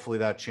hopefully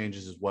that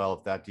changes as well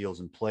if that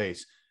deal's in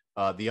place.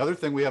 The other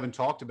thing we haven't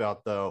talked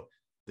about, though,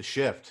 the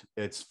shift.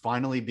 It's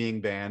finally being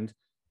banned.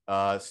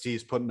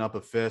 Steve's putting up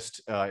a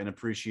fist in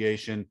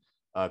appreciation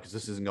because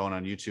this isn't going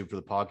on YouTube for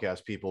the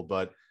podcast people.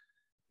 But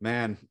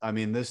man, I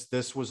mean,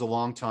 this was a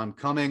long time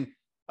coming.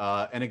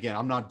 And again,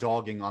 I'm not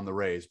dogging on the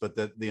Rays, but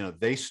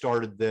they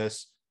started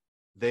this.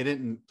 They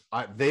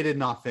did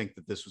not think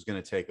that this was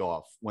going to take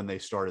off when they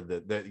started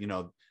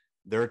that.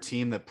 They're a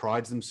team that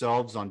prides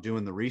themselves on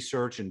doing the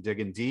research and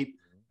digging deep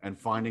and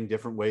finding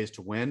different ways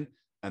to win.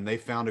 And they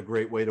found a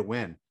great way to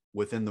win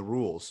within the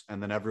rules.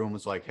 And then everyone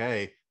was like,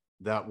 hey,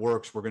 that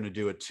works. We're going to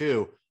do it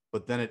too.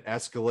 But then it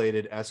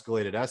escalated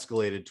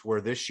to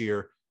where this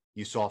year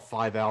you saw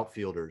 5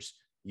 outfielders.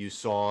 You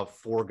saw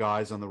 4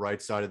 guys on the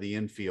right side of the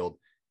infield.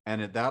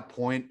 And at that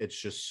point, it's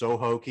just so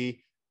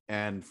hokey.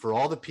 And for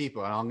all the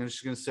people, and I'm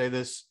just going to say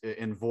this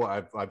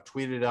I've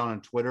tweeted it out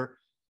on Twitter.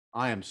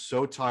 I am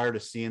so tired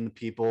of seeing the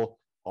people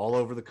all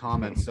over the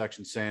comments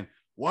section saying,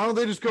 why don't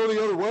they just go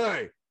the other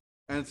way?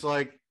 And it's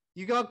like,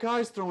 you got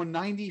guys throwing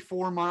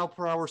 94 mile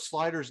per hour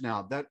sliders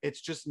now. That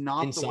it's just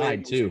not inside the way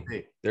it too. Should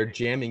be. They're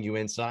jamming you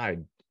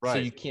inside, right? So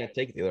you can't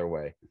take it the other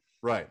way,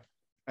 right?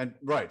 And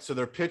right, so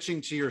they're pitching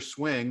to your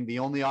swing. The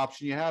only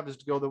option you have is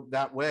to go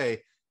that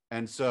way,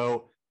 and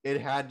so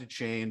it had to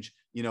change.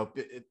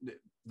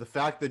 The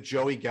fact that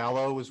Joey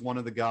Gallo was one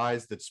of the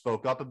guys that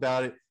spoke up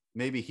about it,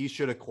 maybe he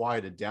should have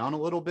quieted down a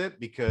little bit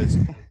because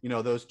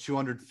those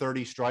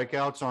 230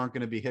 strikeouts aren't going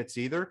to be hits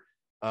either.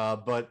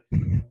 But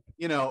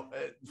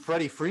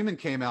Freddie Freeman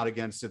came out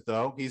against it,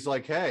 though. He's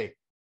like, hey,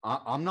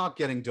 I'm not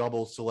getting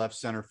doubles to left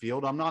center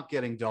field. I'm not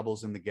getting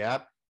doubles in the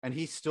gap. And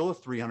he's still a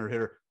 300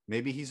 hitter.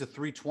 Maybe he's a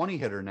 320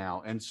 hitter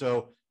now. And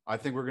so I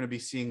think we're going to be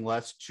seeing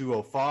less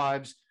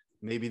 205s.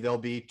 Maybe there'll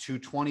be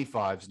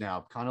 225s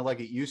now, kind of like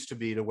it used to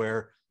be, to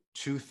where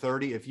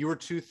 230, if you were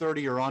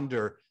 230 or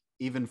under,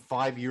 even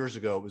 5 years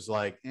ago, it was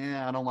like,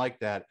 I don't like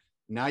that.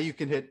 Now you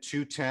can hit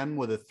 210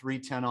 with a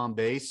 310 on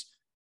base,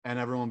 and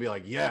everyone will be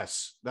like,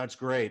 yes, that's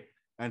great.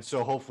 And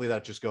so hopefully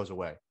that just goes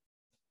away.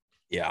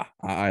 Yeah,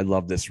 I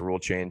love this rule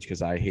change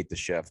because I hate the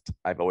shift.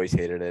 I've always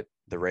hated it.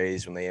 The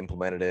Rays, when they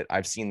implemented it,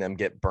 I've seen them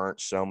get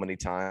burnt so many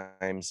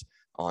times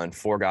on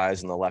 4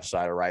 guys on the left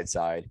side or right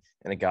side,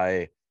 and a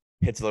guy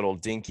hits a little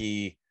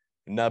dinky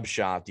nub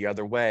shot the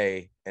other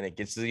way, and it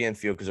gets to the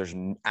infield because there's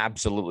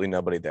absolutely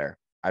nobody there.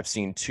 I've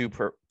seen two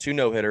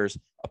no-hitters,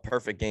 a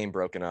perfect game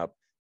broken up.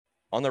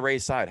 On the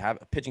Rays side, have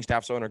a pitching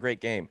staff throwing a great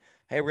game.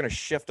 Hey, we're going to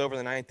shift over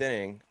the 9th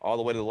inning all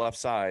the way to the left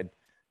side.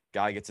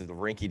 Guy gets a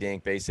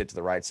rinky-dink base hit to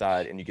the right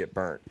side, and you get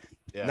burnt.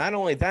 Yeah. Not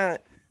only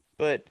that,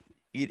 but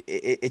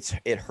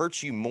it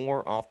hurts you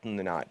more often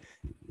than not.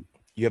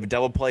 You have a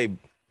double play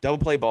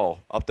ball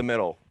up the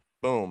middle.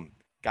 Boom.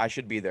 Guy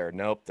should be there.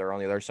 Nope, they're on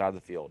the other side of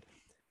the field.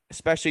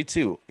 Especially,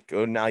 too,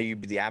 now you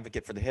be the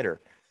advocate for the hitter.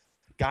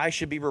 Guy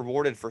should be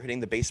rewarded for hitting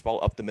the baseball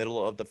up the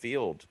middle of the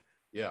field.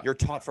 Yeah. You're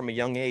taught from a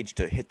young age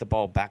to hit the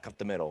ball back up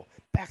the middle,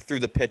 back through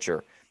the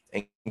pitcher.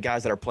 And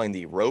guys that are playing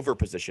the rover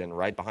position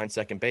right behind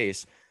second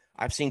base,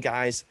 I've seen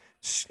guys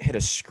hit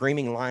a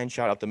screaming line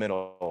shot up the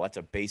middle. That's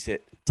a base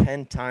hit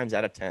 10 times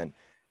out of 10.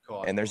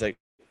 God. And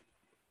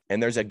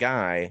there's a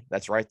guy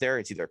that's right there.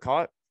 It's either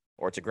caught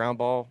or it's a ground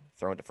ball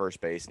thrown to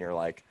first base. And you're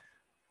like,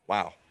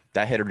 wow,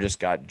 that hitter just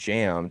got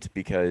jammed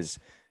because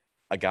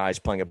a guy's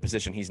playing a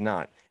position he's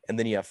not. And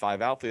then you have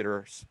 5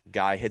 outfielders.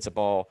 Guy hits a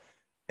ball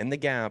in the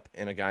gap,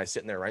 and a guy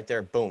sitting there right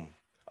there. Boom.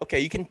 Okay,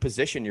 you can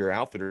position your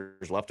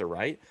outfielders left or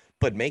right,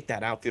 but make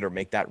that outfielder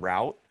make that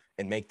route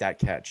and make that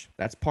catch.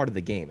 That's part of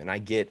the game. And I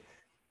get,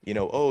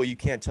 you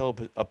can't tell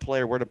a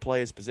player where to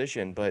play his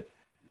position, but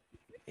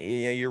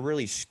you're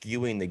really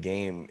skewing the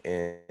game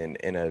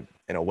in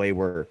a way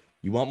where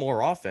you want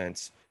more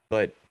offense,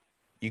 but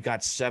you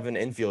got 7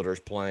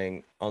 infielders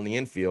playing on the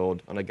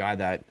infield on a guy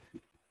that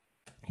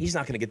he's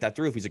not going to get that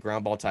through if he's a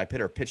ground ball type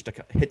hitter,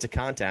 hit to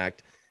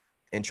contact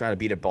and try to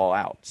beat a ball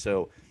out.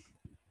 So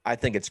I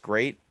think it's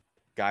great.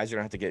 Guys are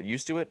going to have to get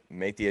used to it,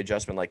 make the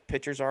adjustment like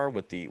pitchers are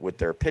with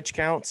their pitch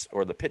counts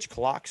or the pitch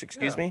clocks,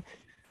 excuse me.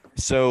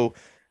 So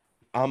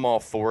I'm all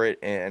for it,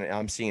 and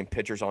I'm seeing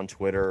pitchers on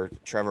Twitter.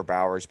 Trevor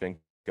Bauer's been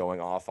going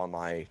off on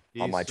my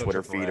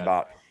Twitter feed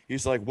about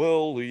he's like,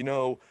 well,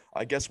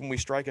 I guess when we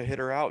strike a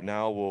hitter out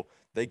now,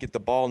 they get the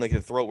ball and they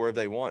can throw it wherever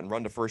they want and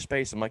run to first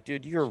base. I'm like,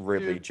 dude, you're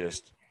really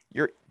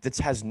this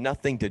has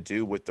nothing to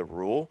do with the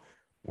rule.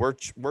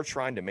 We're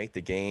trying to make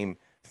the game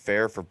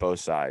fair for both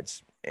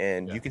sides.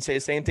 And you can say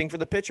the same thing for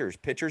the pitchers.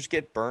 Pitchers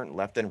get burnt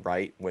left and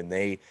right when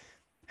they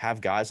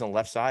have guys on the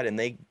left side and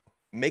they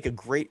make a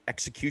great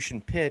execution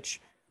pitch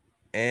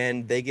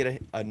and they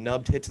get a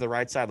nubbed hit to the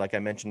right side, like I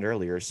mentioned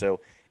earlier. So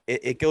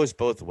it goes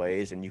both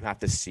ways, and you have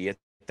to see it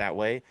that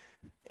way.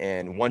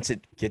 And once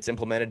it gets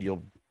implemented,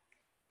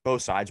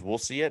 both sides will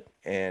see it,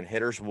 and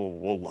hitters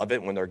will love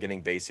it when they're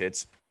getting base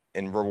hits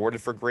and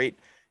rewarded for great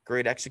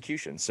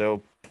execution.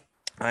 So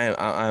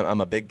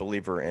I'm a big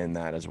believer in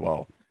that as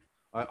well.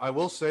 I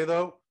will say,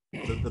 though,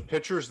 the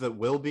pitchers that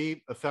will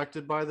be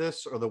affected by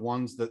this are the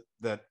ones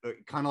that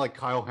kind of like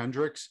Kyle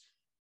Hendricks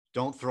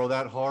don't throw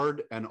that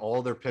hard, and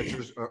all their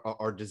pitchers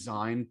are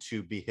designed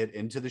to be hit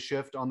into the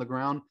shift on the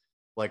ground.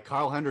 Like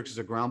Kyle Hendricks is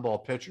a ground ball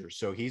pitcher,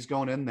 so he's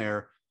going in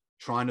there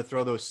trying to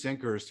throw those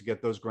sinkers to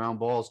get those ground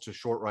balls to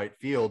short right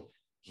field.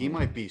 He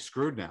might be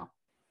screwed now.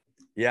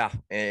 Yeah,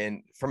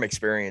 and from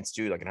experience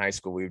too, like in high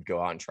school, we would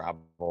go out and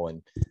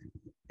travel,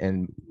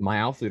 and my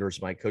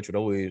outfielders, my coach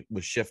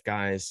would shift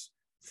guys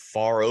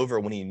far over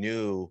when he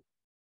knew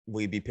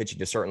we'd be pitching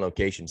to certain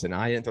locations, and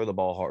I didn't throw the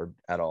ball hard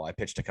at all. I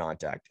pitched to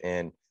contact,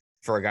 and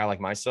for a guy like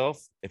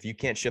myself, if you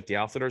can't shift the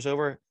outfielders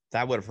over,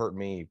 that would have hurt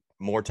me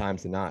more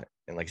times than not.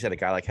 And like I said, a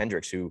guy like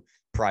Hendricks who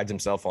prides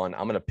himself on,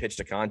 I'm going to pitch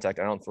to contact.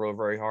 I don't throw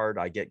very hard.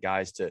 I get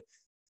guys to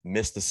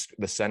miss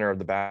the center of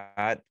the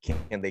bat,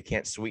 and they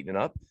can't sweeten it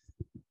up.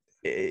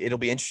 It'll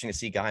be interesting to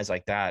see guys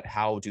like that.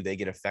 How do they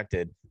get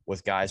affected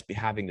with guys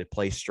having to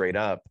play straight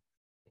up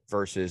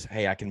versus,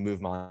 hey, I can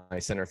move my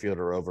center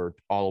fielder over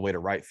all the way to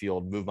right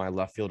field, move my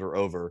left fielder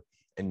over,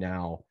 and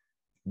now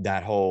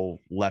that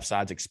whole left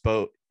side's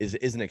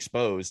isn't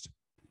exposed.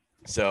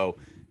 So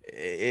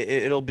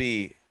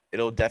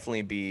it'll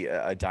definitely be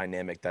a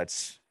dynamic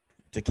that's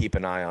to keep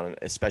an eye on,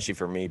 especially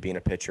for me being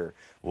a pitcher.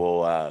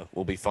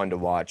 Will be fun to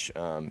watch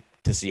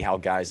to see how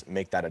guys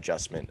make that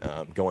adjustment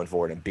going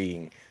forward and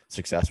being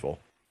successful.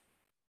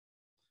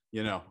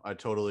 I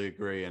totally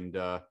agree. And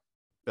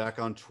back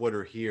on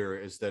Twitter here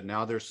is that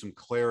now there's some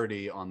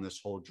clarity on this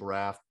whole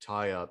draft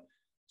tie-up.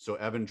 So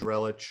Evan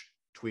Drellich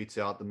tweets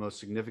out, the most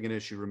significant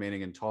issue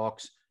remaining in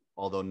talks,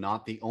 although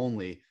not the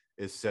only,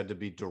 is said to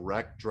be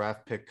direct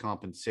draft pick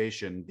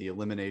compensation, the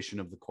elimination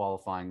of the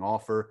qualifying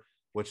offer,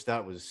 which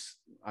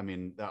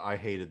I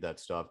hated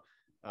that stuff.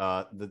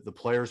 The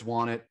players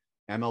want it.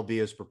 MLB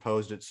has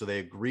proposed it. So they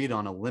agreed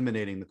on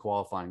eliminating the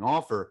qualifying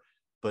offer.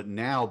 But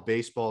now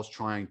baseball is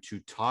trying to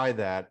tie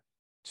that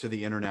to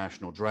the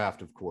international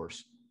draft, of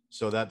course.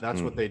 So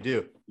that's what they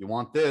do. You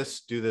want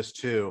this, do this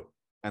too.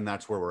 And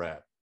that's where we're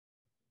at.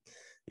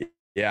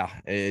 Yeah,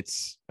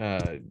 it's,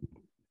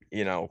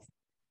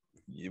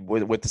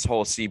 with this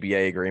whole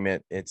CBA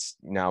agreement, it's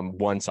now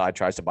one side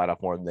tries to bite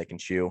off more than they can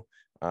chew.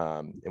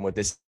 And with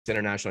this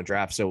international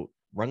draft, so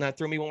run that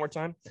through me one more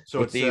time. So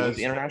with the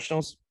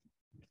internationals.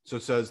 So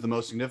it says the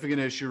most significant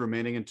issue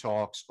remaining in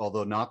talks,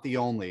 although not the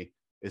only,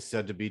 is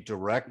said to be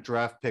direct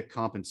draft pick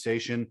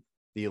compensation,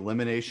 the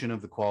elimination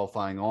of the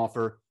qualifying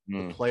offer.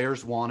 The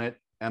players want it.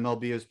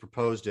 MLB has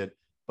proposed it,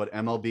 but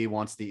MLB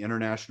wants the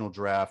international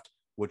draft,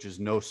 which is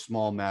no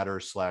small matter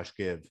 /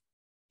 give.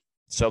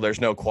 So there's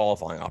no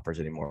qualifying offers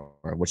anymore,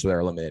 which they're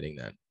eliminating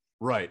then.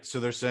 Right. So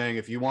they're saying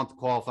if you want the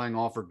qualifying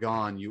offer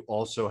gone, you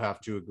also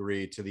have to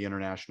agree to the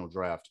international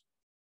draft.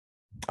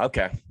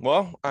 Okay.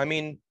 Well, I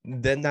mean,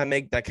 then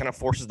that kind of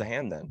forces the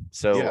hand then.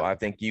 So yeah. I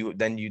think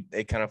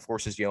it kind of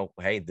forces,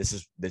 hey,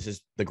 this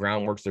is the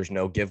groundwork. There's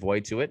no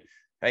giveaway to it.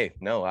 Hey,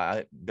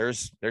 no,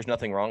 there's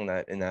nothing wrong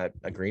in that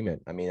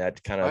agreement. I mean,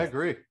 that kind of, I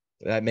agree.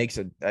 That makes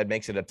it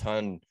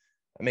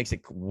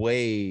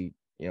way,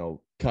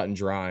 cut and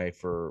dry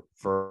for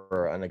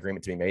an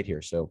agreement to be made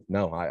here. So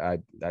no,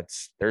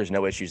 there's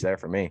no issues there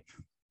for me.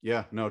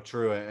 Yeah, no,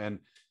 true. And,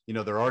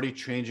 they're already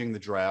changing the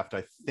draft.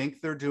 I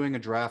think they're doing a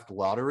draft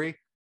lottery,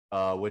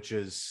 which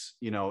is,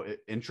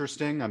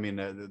 interesting. I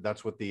mean,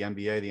 that's what the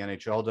NBA, the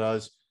NHL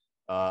does.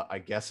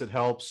 I guess it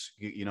helps,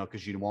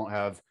 because you won't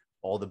have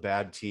all the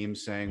bad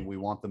teams saying we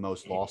want the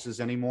most losses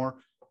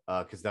anymore,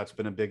 because that's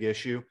been a big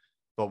issue.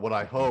 But what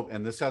I hope,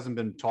 and this hasn't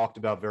been talked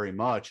about very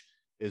much,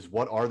 is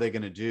what are they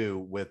going to do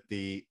with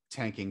the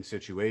tanking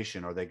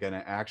situation? Are they going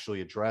to actually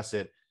address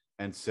it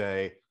and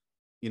say,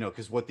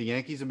 because what the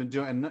Yankees have been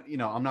doing, and,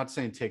 I'm not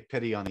saying take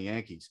pity on the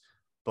Yankees,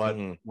 but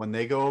when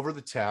they go over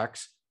the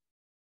tax,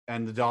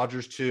 and the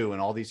Dodgers too,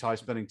 and all these high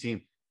spending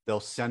teams, they'll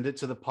send it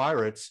to the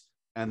Pirates,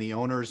 and the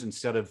owners,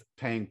 instead of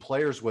paying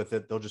players with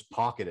it, they'll just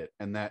pocket it.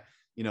 And that,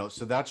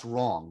 so that's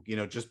wrong,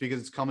 just because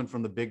it's coming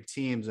from the big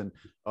teams and,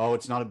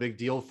 it's not a big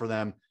deal for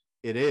them.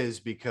 It is,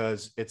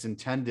 because it's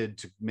intended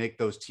to make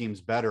those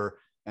teams better.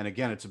 And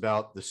again, it's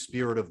about the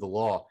spirit of the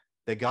law.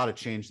 They got to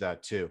change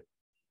that too.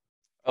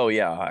 Oh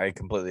yeah, I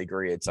completely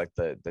agree. It's like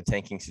the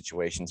tanking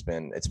situation's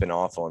been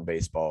awful in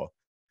baseball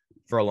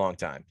for a long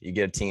time. You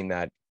get a team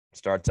that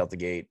starts out the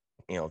gate,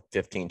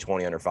 15,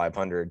 20 under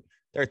 500,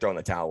 they're throwing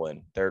the towel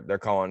in. They're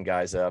calling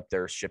guys up.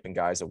 They're shipping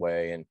guys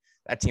away, and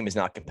that team is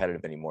not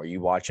competitive anymore.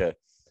 You watch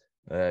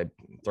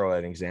throw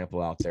an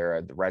example out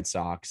there, the Red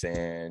Sox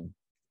and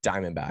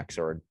Diamondbacks,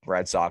 or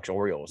Red Sox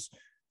Orioles,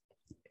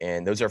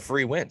 and those are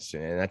free wins,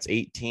 and that's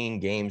 18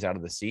 games out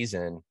of the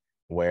season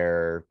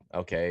where,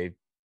 okay,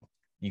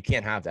 you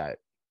can't have that.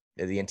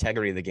 The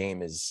integrity of the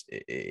game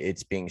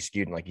it's being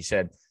skewed. And like you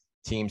said,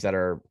 teams that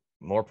are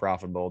more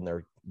profitable and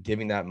they're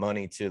giving that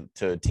money to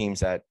teams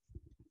that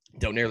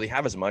don't nearly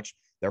have as much,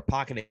 they're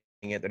pocketing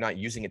it. They're not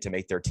using it to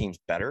make their teams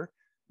better,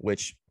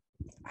 which,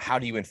 how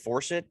do you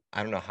enforce it?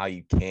 I don't know how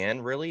you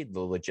can, really, the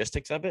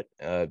logistics of it.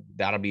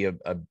 That'll be an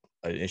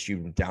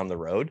issue down the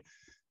road,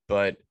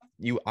 but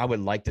I would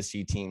like to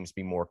see teams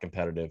be more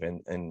competitive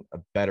and a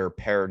better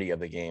parity of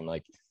the game.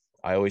 Like,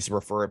 I always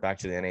refer it back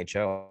to the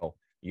NHL.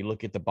 You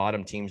look at the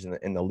bottom teams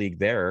in the league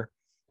they're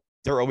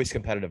always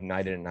competitive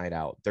night in and night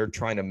out. They're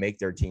trying to make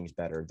their teams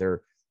better.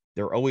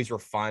 They're always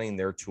refining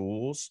their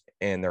tools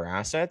and their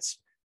assets.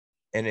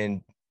 And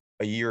in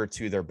a year or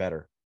two, they're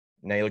better.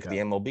 Now you look at the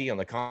MLB, on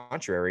the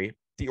contrary,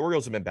 the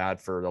Orioles have been bad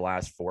for the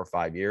last 4 or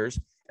 5 years,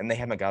 and they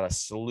haven't got a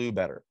slew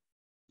better.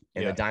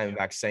 And the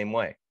Diamondbacks, same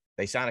way.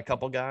 They sign a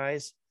couple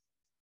guys,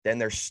 then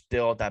they're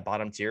still at that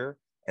bottom tier,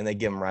 and they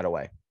give them right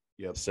away.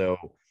 Yep. So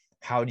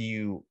how do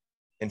you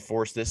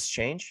enforce this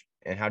change?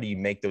 And how do you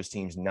make those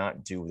teams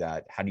not do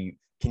that?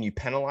 Can you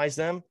penalize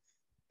them?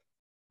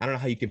 I don't know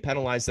how you can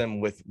penalize them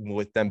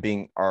with them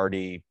being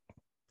already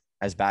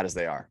as bad as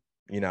they are.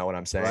 You know what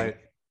I'm saying?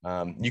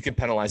 Right. You can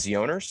penalize the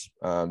owners,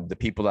 the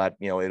people that,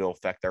 it'll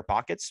affect their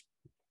pockets.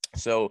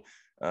 So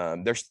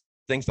there's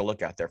things to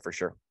look at there for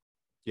sure.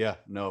 Yeah,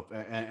 no.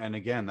 And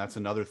again, that's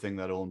another thing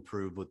that'll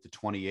improve with the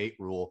 28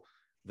 rule,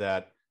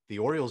 that the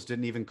Orioles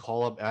didn't even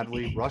call up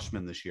Adley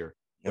Rutschman this year.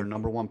 Their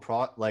number one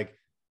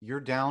you're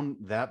down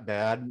that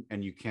bad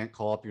and you can't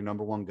call up your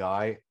number one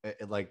guy,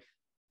 like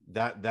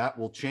that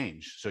will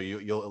change. So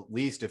you'll, at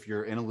least if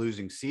you're in a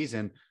losing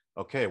season,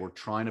 okay, we're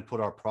trying to put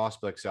our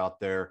prospects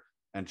out there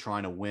and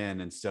trying to win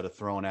instead of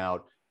throwing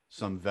out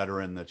some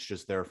veteran that's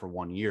just there for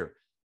 1 year.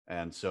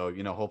 And so,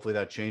 hopefully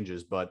that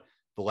changes. But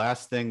the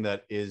last thing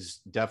that is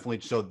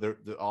definitely, so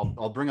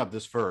I'll bring up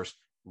this first,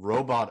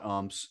 robot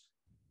umps.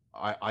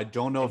 I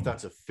don't know if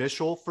that's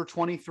official for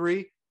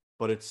 23,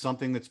 but it's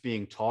something that's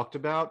being talked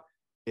about.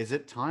 Is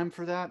it time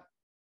for that?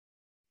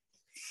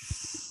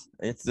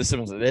 This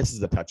is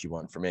the touchy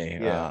one for me.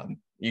 Yeah.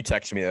 You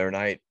texted me the other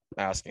night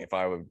asking if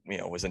I would,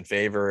 was in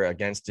favor,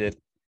 against it.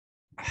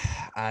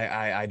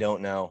 I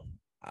don't know.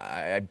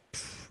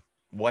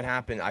 What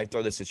happened? I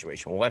throw this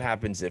situation. What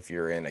happens if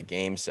you're in a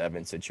game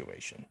 7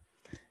 situation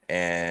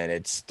and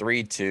it's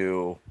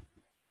 3-2,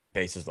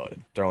 bases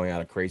loaded, throwing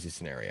out a crazy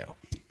scenario,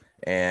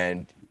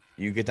 and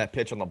you get that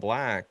pitch on the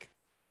black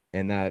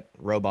and that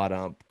robot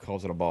ump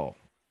calls it a ball,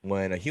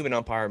 when a human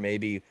umpire,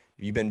 maybe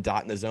you've been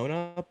dotting the zone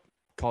up,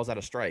 calls out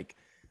a strike?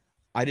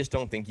 I just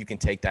don't think you can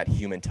take that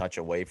human touch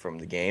away from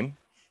the game,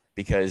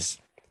 because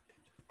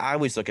I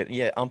always look at,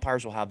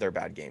 umpires will have their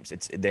bad games.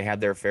 They have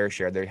their fair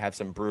share. They have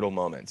some brutal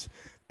moments,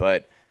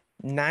 but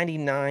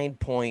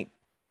 99.8%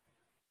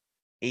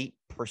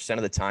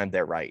 of the time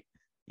they're right.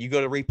 You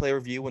go to replay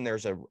review when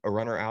there's a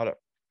runner out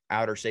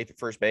or safe at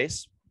first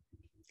base,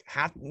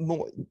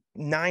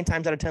 9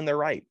 times out of 10 they're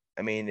right.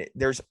 I mean,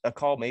 there's a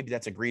call maybe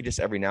that's egregious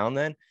every now and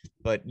then,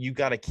 but you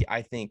got to,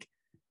 I think,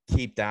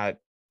 keep that,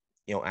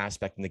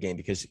 aspect in the game,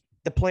 because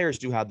the players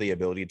do have the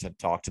ability to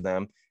talk to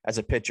them. As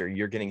a pitcher,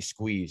 you're getting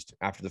squeezed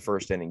after the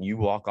first inning. You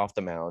walk off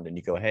the mound and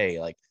you go, hey,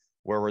 like,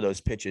 where were those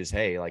pitches?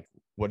 Hey, like,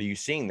 what are you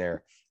seeing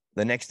there?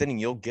 The next inning,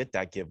 you'll get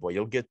that giveaway.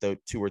 You'll get the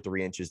 2 or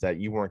 3 inches that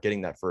you weren't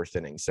getting that first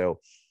inning. So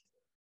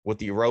with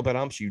the robot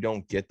umps, you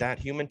don't get that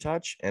human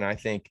touch. And I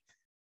think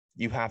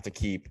you have to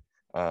keep,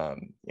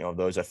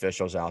 those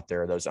officials out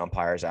there, those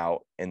umpires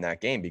out in that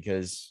game,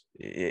 because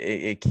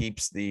it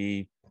keeps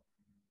the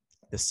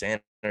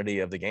sanity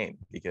of the game.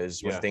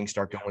 Because when things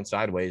start going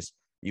sideways,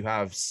 you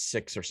have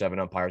 6 or 7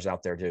 umpires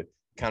out there to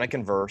kind of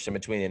converse in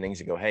between innings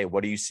and go, hey,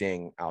 what are you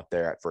seeing out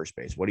there at first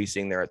base? What are you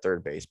seeing there at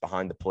third base,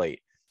 behind the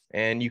plate?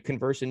 And you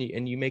converse and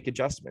you make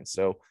adjustments.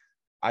 So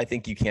I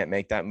think you can't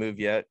make that move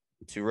yet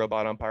to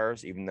robot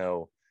umpires, even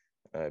though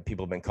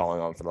people have been calling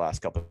on for the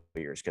last couple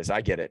of years. Because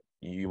I get it.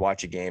 You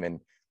watch a game and,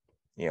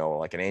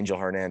 like an Angel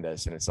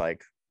Hernandez, and it's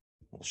like,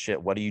 well,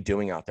 shit, what are you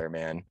doing out there,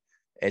 man?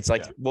 It's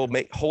like, well,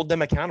 hold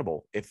them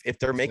accountable. If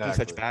they're making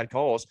such bad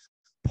calls,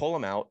 pull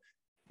them out,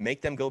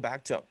 make them go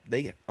back to,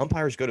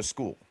 umpires go to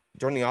school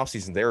during the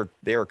offseason.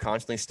 They are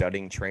constantly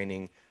studying,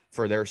 training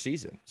for their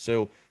season.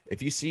 So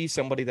if you see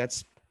somebody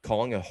that's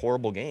calling a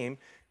horrible game,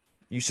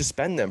 you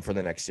suspend them for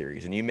the next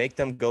series, and you make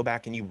them go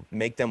back and you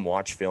make them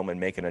watch film and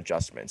make an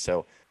adjustment.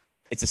 So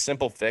it's a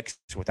simple fix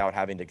without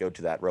having to go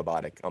to that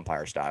robotic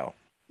umpire style.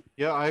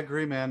 Yeah, I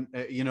agree, man.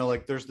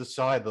 Like, there's the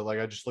side that, like,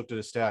 I just looked at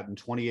a stat in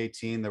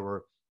 2018, there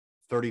were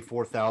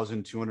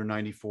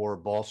 34,294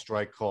 ball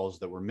strike calls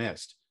that were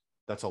missed.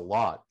 That's a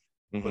lot.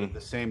 Mm-hmm. But at the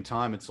same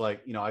time, it's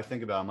like, I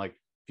think about it, I'm like,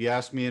 if you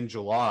ask me in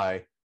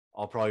July,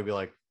 I'll probably be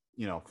like,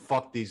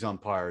 fuck these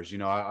umpires.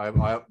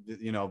 But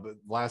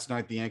last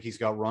night the Yankees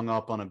got rung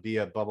up on a B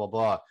at blah, blah,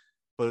 blah.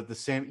 But at the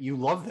same, you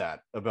love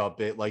that about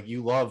like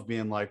you love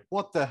being like,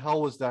 what the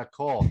hell was that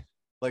call?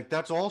 Like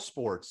that's all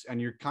sports,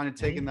 and you're kind of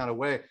taking that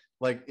away.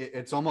 Like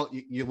it's almost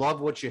you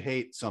love what you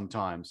hate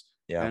sometimes,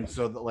 Yeah. and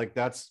so like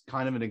that's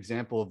kind of an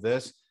example of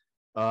this.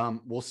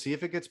 We'll see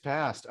if it gets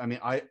passed. I mean,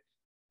 I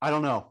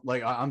don't know.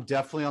 Like I'm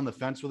definitely on the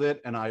fence with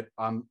it, and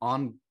I'm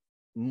on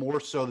more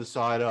so the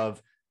side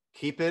of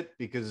keep it,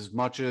 because as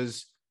much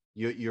as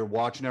you're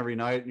watching every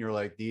night and you're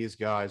like, these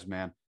guys,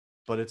 man,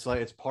 but it's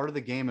like it's part of the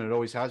game, and it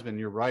always has been.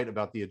 You're right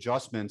about the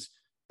adjustments,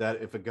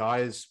 that if a guy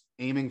is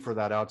aiming for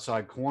that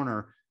outside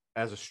corner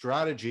as a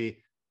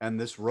strategy and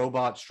this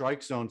robot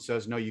strike zone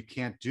says no, you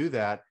can't do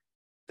that,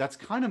 that's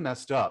kind of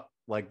messed up.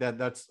 Like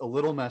that's a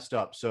little messed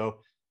up. So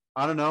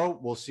I don't know,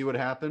 we'll see what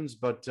happens,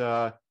 but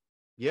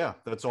yeah,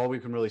 that's all we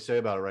can really say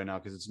about it right now,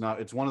 because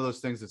it's one of those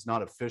things that's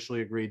not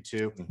officially agreed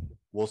to.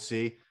 We'll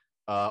see.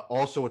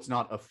 Also, it's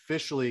not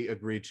officially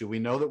agreed to. We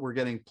know that we're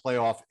getting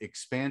playoff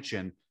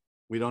expansion.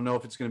 We don't know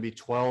if it's going to be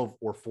 12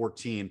 or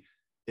 14.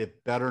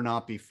 It better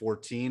not be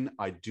 14.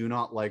 I do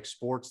not like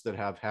sports that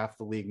have half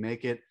the league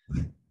make it.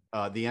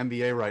 The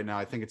NBA right now,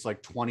 I think it's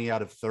like 20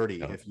 out of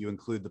 30. If you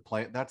include the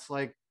play, that's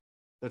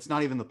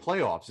not even the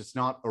playoffs. It's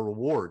not a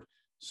reward.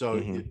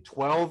 So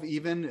 12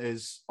 even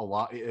is a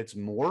lot. It's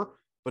more,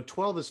 but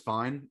 12 is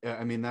fine.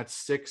 I mean, that's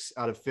 6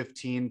 out of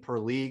 15 per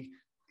league.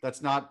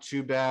 That's not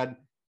too bad.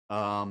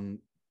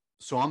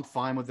 So I'm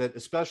fine with it,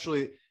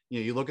 especially,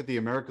 you look at the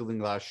American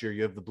League last year,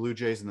 you have the Blue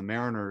Jays and the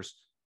Mariners,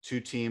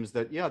 two teams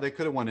that, yeah, they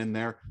could have went in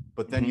there,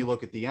 but then you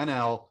look at the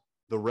NL,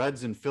 the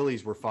Reds and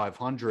Phillies were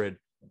 500.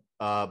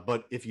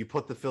 But if you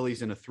put the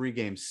Phillies in a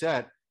 3-game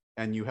set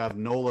and you have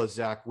Nola,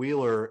 Zach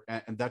Wheeler,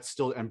 and that's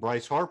still, and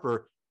Bryce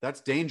Harper,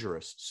 that's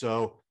dangerous.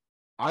 So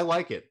I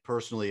like it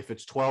personally. If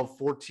it's 12,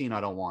 14,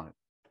 I don't want it.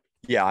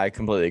 Yeah, I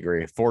completely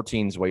agree.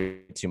 14 is way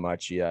too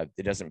much. Yeah,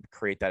 it doesn't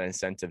create that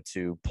incentive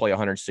to play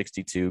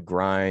 162,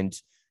 grind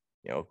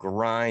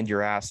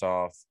your ass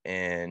off,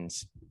 and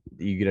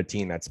you get a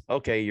team that's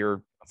okay.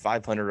 You're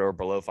 500 or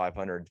below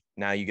 500.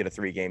 Now you get a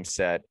 3-game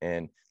set,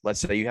 and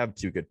let's say you have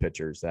 2 good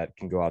pitchers that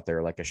can go out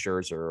there like a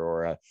Scherzer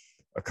or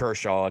a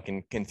Kershaw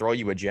can throw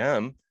you a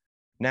gem.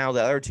 Now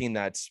the other team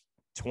that's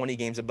 20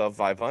 games above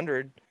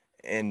 500,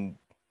 and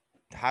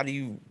how do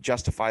you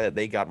justify that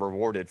they got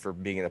rewarded for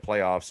being in the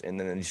playoffs, and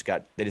then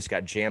they just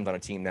got jammed on a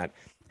team that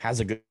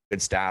has a good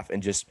staff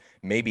and just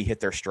maybe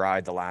hit their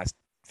stride the last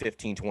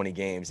 15, 20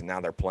 games, and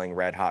now they're playing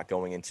red hot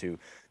going into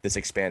this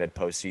expanded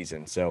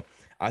postseason. So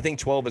I think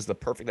 12 is the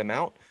perfect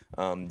amount.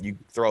 You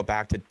throw it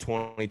back to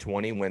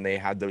 2020 when they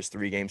had those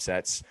 3-game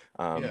sets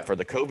for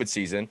the COVID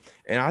season,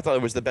 and I thought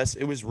it was the best.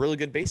 It was really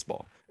good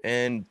baseball,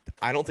 and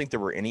I don't think there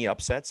were any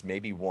upsets.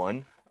 Maybe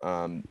one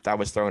that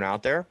was thrown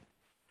out there.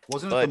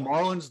 Wasn't it the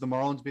Marlins? The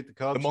Marlins beat the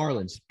Cubs. The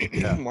Marlins,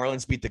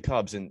 Marlins beat the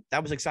Cubs, and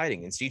that was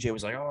exciting. And CJ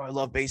was like, "Oh, I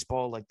love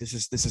baseball. Like this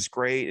is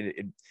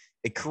great."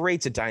 It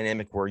creates a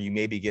dynamic where you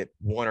maybe get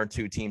 1 or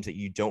 2 teams that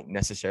you don't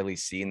necessarily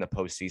see in the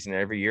postseason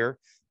every year,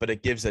 but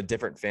it gives a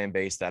different fan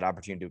base that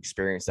opportunity to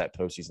experience that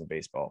postseason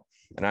baseball.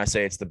 And I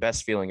say it's the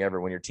best feeling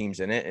ever when your team's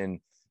in it, and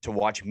to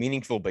watch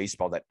meaningful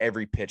baseball that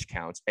every pitch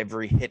counts,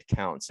 every hit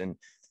counts, and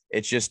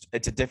it's a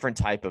different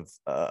type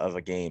of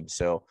a game.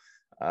 So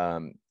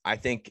I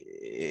think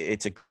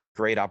it's a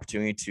great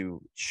opportunity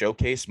to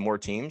showcase more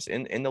teams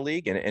in the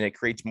league, and it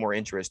creates more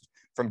interest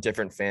from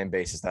different fan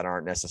bases that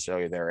aren't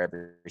necessarily there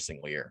every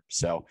single year.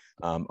 So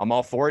I'm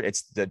all for it.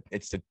 It's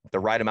the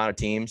right amount of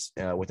teams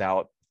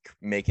without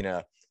making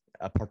a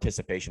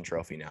participation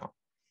trophy now.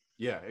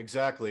 Yeah,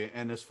 exactly.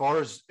 And as far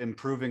as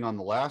improving on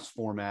the last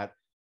format,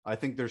 I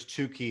think there's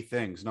 2 key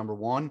things. Number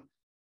one,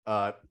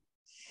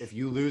 if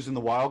you lose in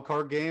the wild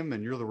card game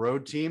and you're the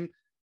road team,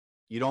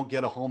 you don't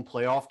get a home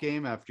playoff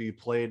game after you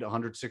played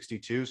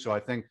 162. So I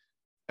think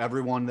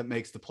everyone that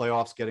makes the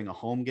playoffs getting a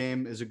home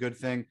game is a good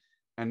thing.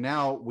 And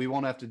now we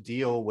won't have to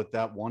deal with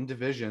that one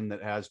division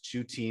that has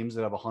 2 teams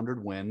that have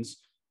 100 wins,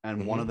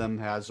 and one of them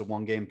has a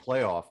 1-game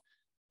playoff.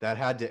 That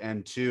had to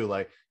end too.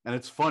 And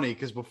it's funny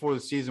because before the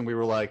season we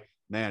were like,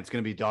 man, it's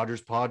going to be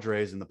Dodgers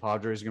Padres, and the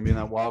Padres are going to be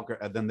in that wild card.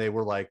 And then they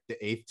were like the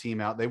 8th team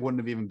out. They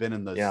wouldn't have even been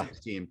in the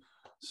 6th team.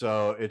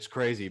 So it's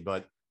crazy.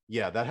 But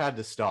yeah, that had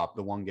to stop,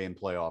 the 1-game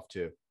playoff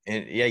too.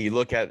 And yeah, you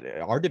look at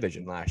our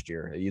division last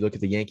year, you look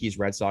at the Yankees,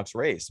 Red Sox,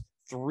 Rays,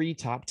 3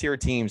 top-tier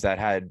teams that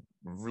had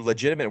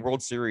legitimate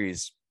World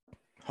Series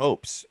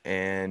hopes.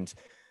 And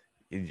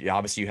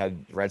obviously you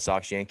had Red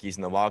Sox, Yankees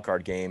in the wild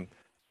card game.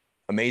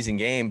 Amazing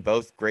game,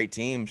 both great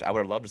teams. I would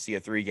have loved to see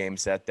a 3-game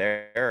set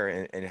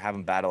there and have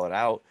them battle it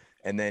out.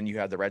 And then you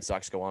had the Red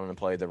Sox go on and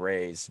play the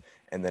Rays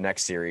in the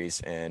next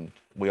series. And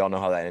we all know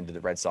how that ended.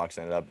 The Red Sox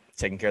ended up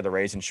taking care of the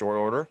Rays in short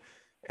order,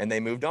 and they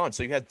moved on.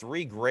 So you had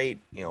 3 great,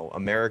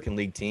 American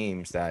League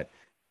teams that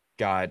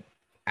got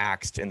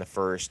axed in the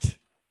first,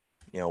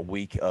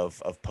 week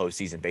of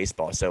postseason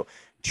baseball. So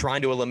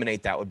trying to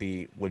eliminate that would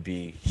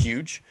be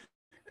huge.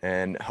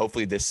 And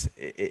hopefully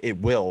it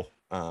will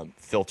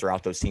filter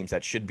out those teams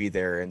that should be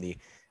there in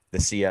the the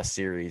CS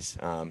series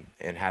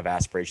and have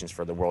aspirations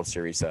for the World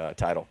Series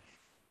title.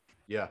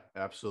 Yeah,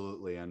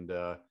 absolutely. And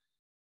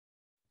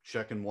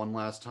checking one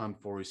last time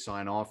before we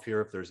sign off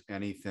here, if there's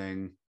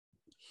anything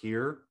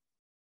here.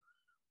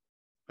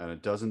 And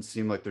it doesn't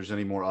seem like there's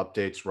any more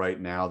updates right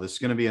now. This is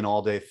going to be an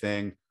all-day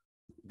thing.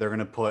 They're going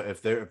to put,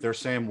 if they're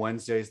saying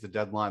Wednesday's the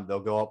deadline, they'll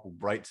go up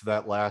right to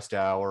that last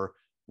hour.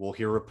 We'll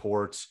hear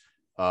reports.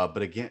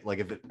 But again, like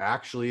if it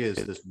actually is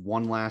this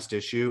one last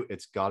issue,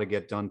 it's got to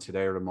get done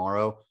today or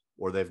tomorrow,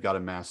 or they've got a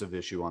massive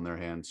issue on their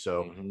hands.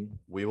 So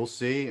we will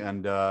see.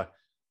 And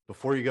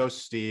before you go,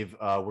 Steve,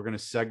 we're going to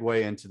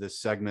segue into this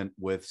segment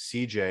with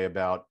CJ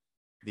about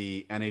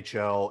the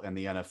NHL and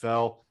the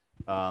NFL.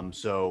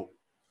 So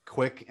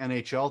quick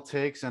NHL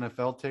takes,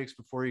 NFL takes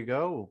before you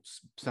go. We'll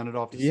send it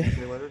off to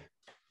CJ later.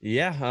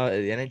 Yeah,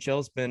 the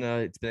NHL's been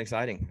it's been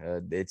exciting.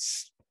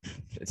 It's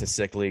a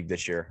sick league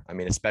this year. I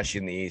mean, especially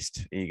in the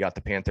East, you got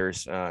the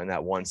Panthers in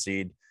that 1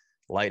 seed,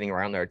 Lightning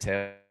around their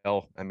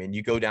tail. I mean,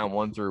 you go down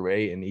 1 through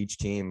 8, and each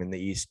team in the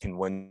East can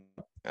win.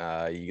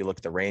 You look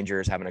at the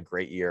Rangers having a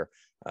great year.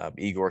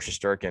 Igor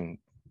Shesterkin,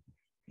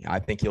 I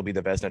think he'll be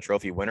the Vezina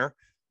Trophy winner.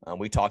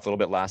 We talked a little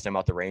bit last time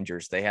about the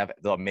Rangers. They have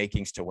the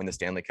makings to win the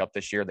Stanley Cup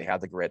this year. They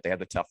have the grit. They have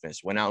the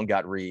toughness. Went out and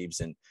got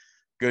Reeves and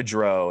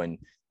Goodrow, and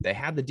they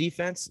had the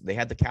defense. They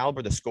had the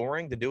caliber, the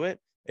scoring to do it.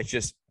 It's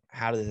just,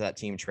 how does that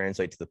team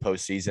translate to the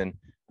postseason?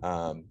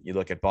 You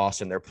look at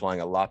Boston, they're playing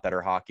a lot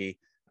better hockey.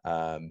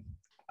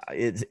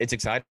 It's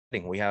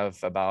exciting. We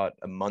have about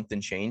a month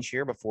and change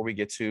here before we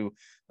get to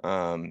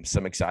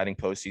some exciting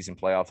postseason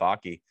playoff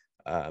hockey.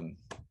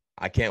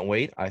 I can't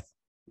wait.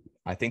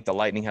 I think the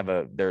Lightning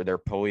have they're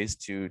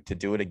poised to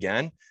do it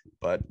again.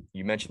 But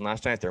you mentioned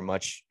last night they're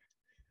much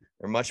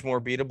more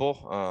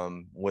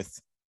beatable with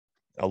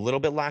a little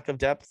bit lack of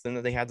depth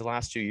than they had the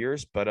last 2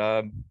 years.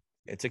 But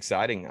it's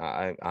exciting.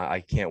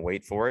 I can't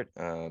wait for it.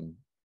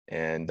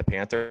 And the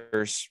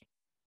Panthers,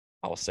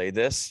 I'll say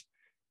this,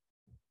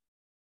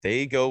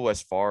 they go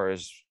as far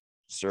as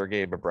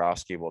Sergei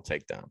Bobrovsky will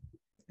take them.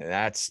 And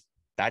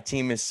that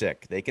team is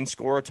sick. They can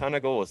score a ton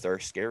of goals. They're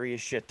scary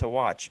as shit to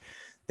watch.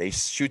 They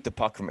shoot the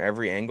puck from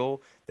every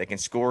angle. They can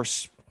score.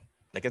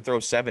 They can throw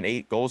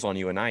 7-8 goals on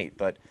you a night.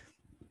 But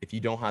if you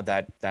don't have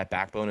that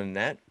backbone in the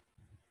net,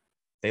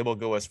 they will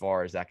go as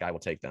far as that guy will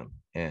take them.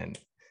 And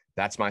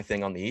that's my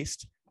thing on the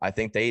East. I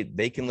think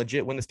they can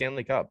legit win the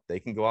Stanley Cup. They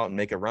can go out and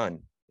make a run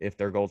if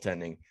their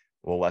goaltending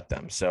will let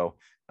them. So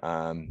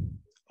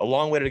a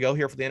long way to go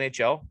here for the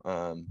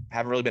NHL.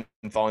 Haven't really been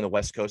following the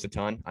West Coast a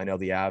ton. I know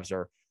the Avs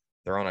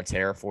they're on a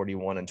tear,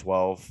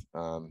 41-12,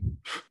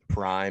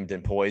 primed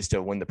and poised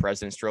to win the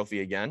President's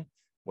Trophy again,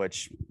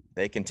 which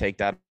they can take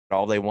that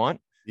all they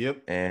want.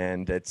 Yep.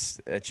 And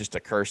it's just a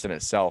curse in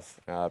itself.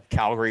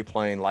 Calgary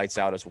playing lights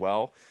out as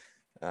well.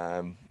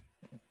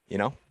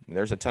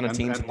 There's a ton of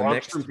teams in the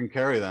mix. Markstrom can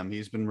carry them.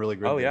 He's been really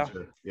good. Oh, yeah.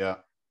 Yeah.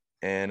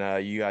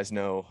 And you guys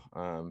know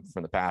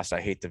from the past,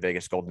 I hate the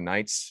Vegas Golden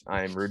Knights.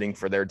 I'm rooting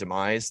for their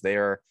demise.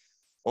 They're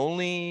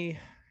only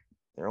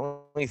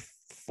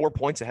 4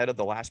 points ahead of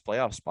the last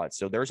playoff spot.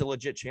 So there's a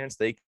legit chance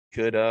they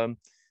could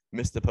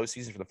miss the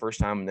postseason for the first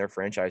time in their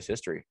franchise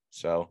history.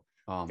 So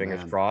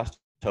fingers crossed.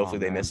 Hopefully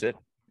they miss it.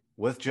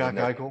 With Jack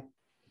Eichel?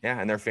 Yeah,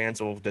 and their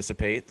fans will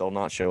dissipate. They'll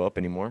not show up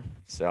anymore.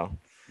 So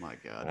my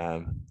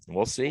God.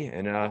 We'll see.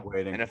 And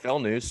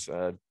NFL news,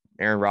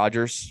 Aaron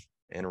Rodgers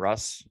and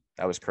Russ,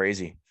 that was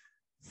crazy.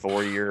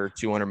 4-year,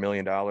 $200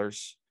 million.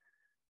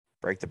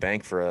 Break the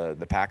bank for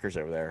the Packers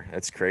over there.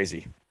 That's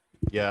crazy.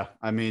 Yeah.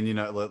 I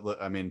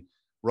mean,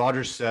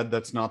 Rodgers said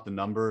that's not the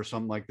number or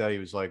something like that. He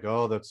was like,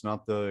 oh, that's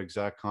not the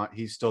exact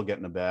he's still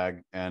getting a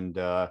bag. And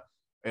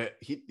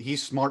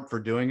he's smart for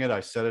doing it.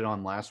 I said it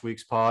on last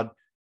week's pod.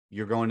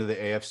 You're going to the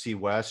AFC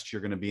West.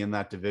 You're going to be in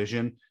that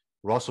division.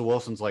 Russell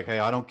Wilson's like, hey,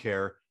 I don't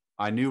care.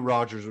 I knew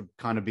Rodgers would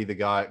kind of be the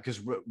guy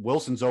because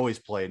Wilson's always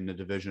played in a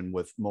division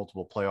with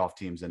multiple playoff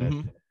teams in it.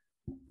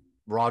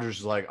 Rodgers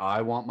is like,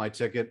 I want my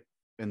ticket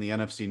in the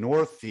NFC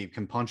North. He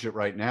can punch it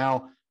right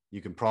now.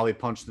 You can probably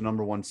punch the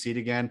number 1 seed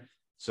again.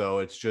 So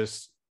it's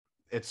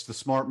the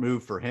smart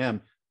move for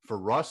him. For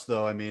Russ,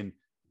 though, I mean,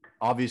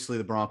 obviously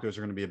the Broncos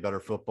are going to be a better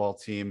football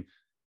team.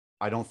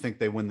 I don't think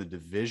they win the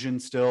division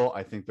still.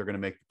 I think they're going to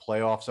make the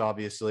playoffs,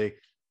 obviously.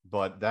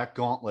 But that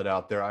gauntlet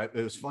out there,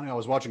 it was funny. I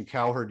was watching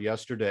Cowherd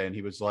yesterday, and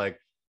he was like,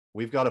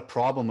 we've got a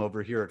problem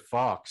over here at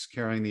Fox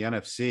carrying the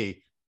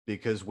NFC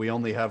because we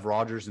only have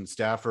Rodgers and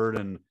Stafford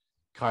and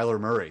Kyler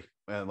Murray.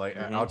 And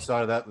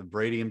outside of that, the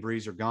Brady and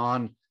Breeze are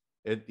gone.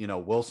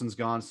 Wilson's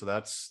gone. So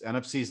that's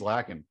NFC's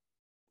lacking.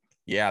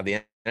 Yeah,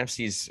 the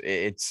NFC's,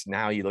 it's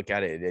now you look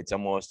at it, it's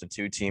almost a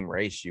 2-team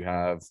race. You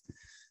have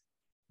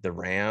the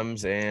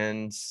Rams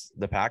and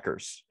the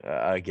Packers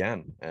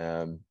again.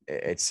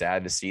 It's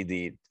sad to see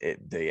the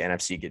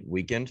NFC get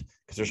weakened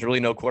because there's really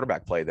no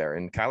quarterback play there.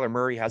 And Kyler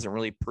Murray hasn't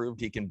really proved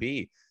he can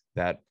be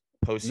that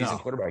postseason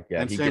quarterback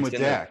yet. And same with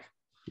Dak.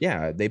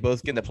 Yeah, they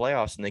both get in the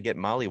playoffs and they get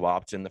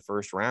mollywopped in the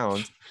first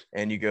round.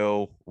 And you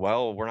go,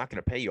 well, we're not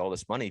going to pay you all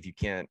this money if you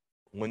can't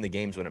win the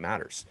games when it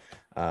matters.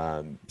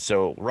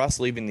 So Russ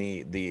leaving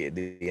the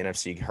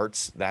NFC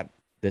hurts that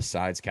this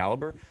side's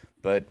caliber.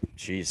 But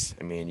geez,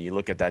 I mean, you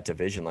look at that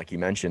division, like you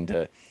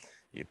mentioned,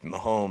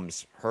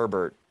 Mahomes,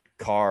 Herbert,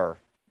 Carr.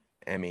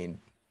 I mean,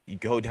 you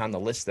go down the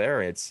list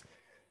there.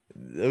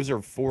 Those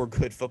are four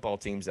good football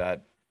teams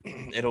that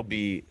it'll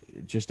be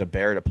just a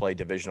bear to play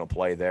divisional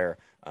play there.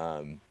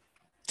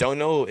 Don't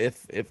know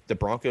if the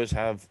Broncos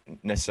have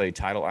necessarily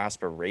title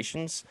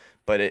aspirations,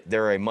 but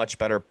they're a much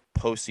better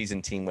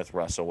postseason team with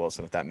Russell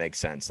Wilson, if that makes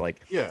sense.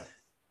 Like, Yeah.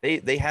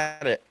 they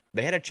had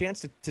a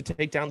chance to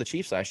take down the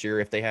Chiefs last year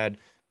if they had,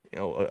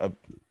 a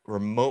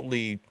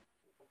remotely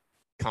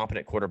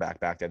competent quarterback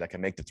back there that can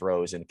make the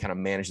throws and kind of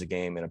manage the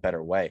game in a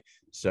better way.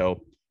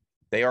 So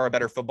they are a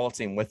better football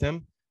team with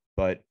him,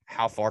 but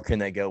how far can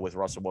they go with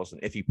Russell Wilson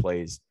if he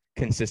plays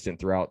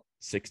consistent throughout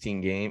 17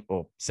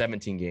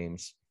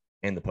 games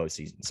in the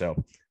postseason?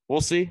 So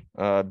we'll see.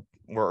 We're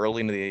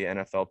early into the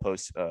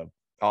NFL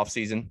off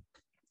season.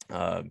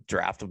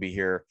 Draft will be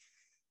here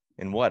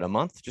in a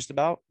month, just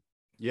about.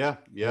 Yeah.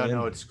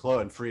 No, it's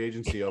close, and free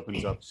agency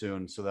opens up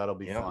soon, so that'll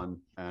be fun.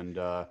 And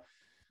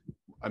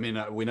I mean,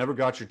 we never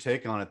got your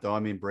take on it, though. I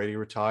mean, Brady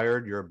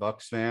retired. You're a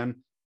Bucs fan.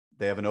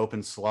 They have an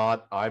open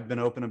slot. I've been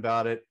open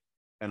about it,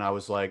 and I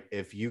was like,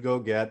 if you go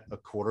get a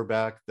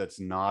quarterback that's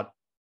not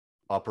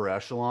upper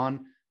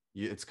echelon,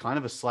 it's kind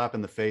of a slap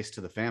in the face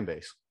to the fan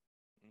base.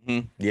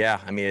 Mm-hmm. Yeah,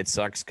 I mean, it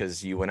sucks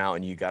because you went out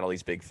and you got all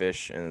these big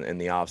fish in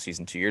the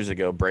offseason 2 years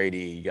ago. Brady,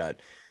 you got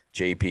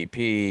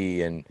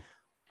JPP and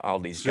all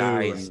these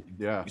guys,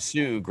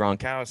 Sue,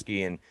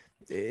 Gronkowski, and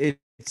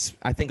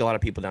I think a lot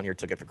of people down here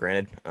took it for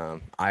granted.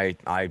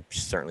 I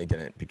certainly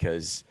didn't,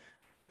 because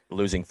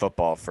losing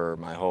football for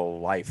my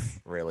whole life,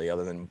 really,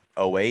 other than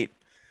 2008,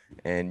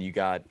 and you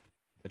got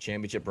a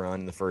championship run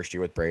in the first year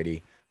with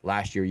Brady.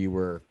 Last year, you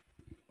were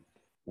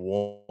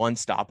one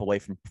stop away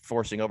from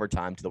forcing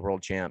overtime to the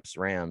world champs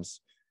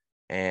Rams,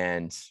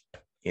 and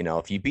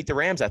if you beat the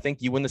Rams, I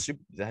think you win the Super.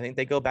 I think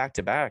they go back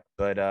to back.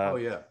 But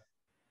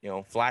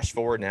flash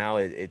forward now,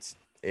 it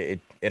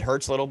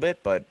hurts a little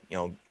bit, but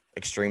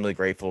extremely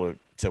grateful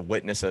to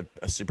witness a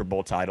Super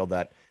Bowl title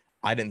that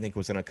I didn't think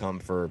was going to come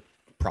for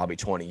probably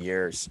 20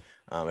 years,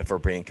 if we're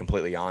being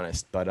completely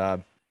honest.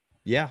 But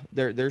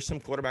there's some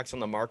quarterbacks on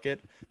the market,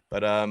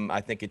 but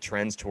I think it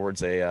trends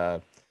towards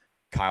a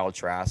Kyle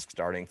Trask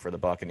starting for the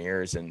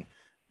Buccaneers, and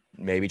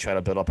maybe try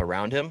to build up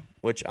around him,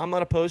 which I'm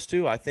not opposed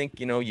to. I think,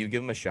 you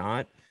give him a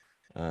shot,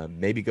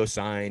 maybe go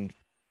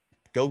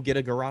get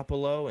a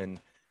Garoppolo and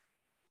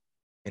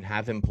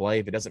have him play.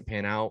 If it doesn't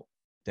pan out,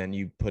 then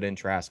you put in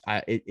Trask.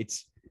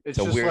 It's just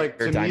a weird, like,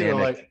 to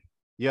dynamic.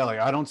 Me,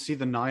 I don't see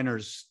the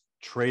Niners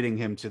trading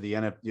him to the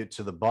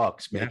to the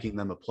Bucs, making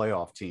them a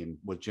playoff team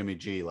with Jimmy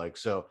G.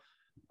 So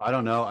I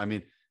don't know. I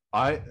mean,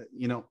 I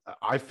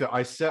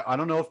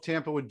don't know if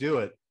Tampa would do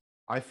it.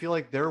 I feel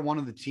like they're one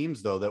of the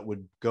teams, though, that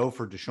would go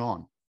for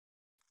Deshaun.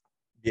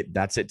 Yeah,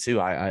 that's it too.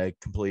 I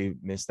completely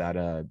missed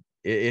that.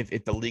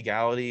 If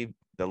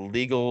the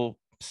legal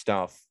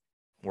stuff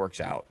works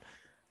out,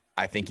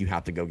 I think you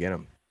have to go get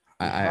him.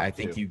 I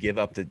think you give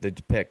up the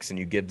picks and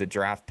you give the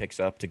draft picks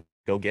up to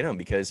go get him,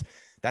 because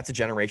that's a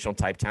generational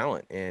type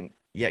talent. And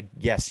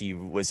yes, he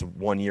was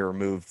 1 year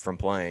removed from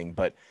playing,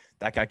 but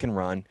that guy can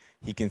run.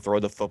 He can throw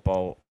the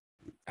football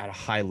at a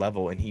high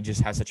level, and he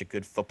just has such a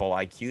good football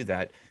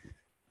IQ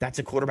that's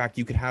a quarterback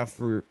you could have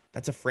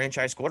that's a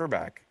franchise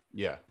quarterback.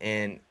 Yeah.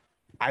 And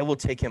I will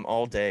take him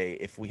all day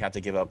if we have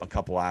to give up a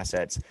couple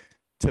assets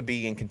to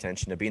be in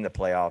contention, to be in the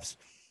playoffs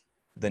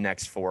the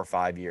next 4 or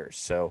 5 years.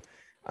 So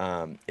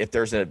if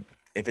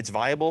it's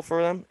viable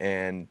for them,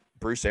 and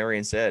Bruce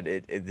Arians said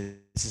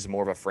this is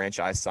more of a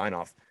franchise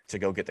sign-off to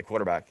go get the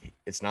quarterback,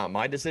 it's not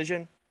my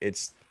decision.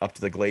 It's up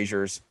to the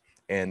Glazers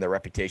and their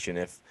reputation.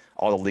 If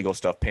all the legal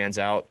stuff pans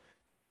out,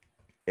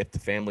 if the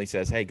family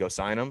says, hey, go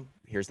sign him,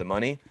 here's the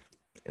money,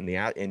 and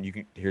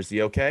here's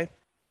the okay,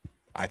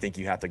 I think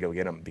you have to go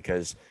get him,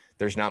 because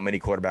there's not many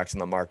quarterbacks in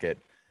the market,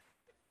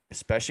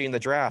 especially in the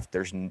draft.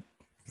 There's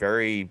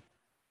very,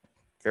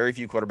 very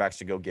few quarterbacks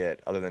to go get,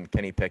 other than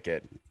Kenny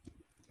Pickett,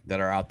 that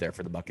are out there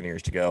for the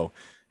Buccaneers to go,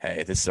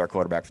 hey, this is our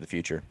quarterback for the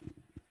future.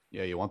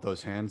 Yeah, you want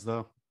those hands,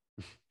 though?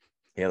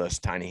 Yeah, those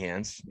tiny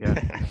hands. Yeah.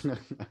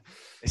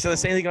 They said the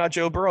same thing about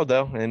Joe Burrow,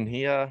 though, and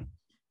he,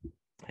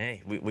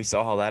 hey, we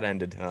saw how that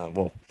ended.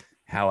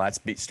 How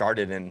that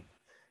started, and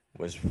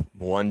was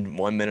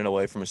one minute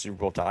away from a Super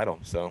Bowl title.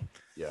 So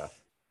yeah,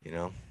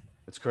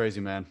 it's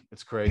crazy, man.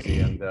 It's crazy.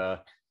 And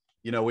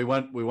we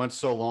went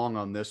so long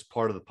on this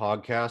part of the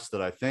podcast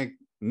that I think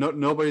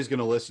nobody's going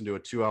to listen to a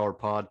 2-hour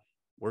pod.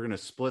 We're going to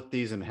split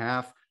these in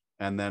half,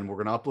 and then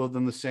we're going to upload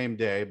them the same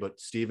day. But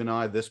Steve and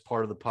I, this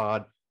part of the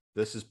pod,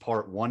 this is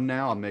part 1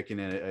 now. I'm making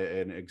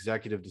an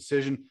executive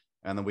decision,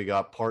 and then we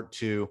got part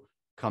 2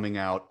 coming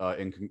out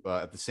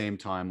at the same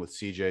time with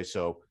CJ.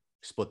 So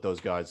split those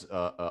guys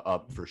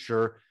up for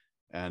sure.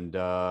 And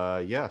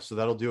so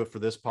that'll do it for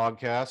this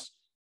podcast.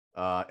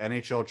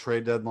 NHL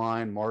trade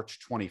deadline, March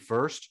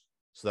 21st.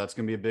 So that's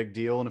going to be a big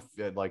deal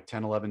in like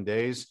 10, 11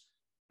 days.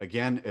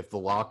 Again, if the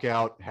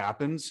lockout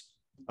happens,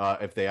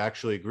 if they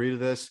actually agree to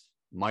this,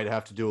 might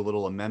have to do a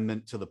little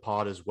amendment to the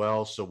pod as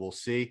well. So we'll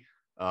see.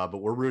 but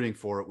we're rooting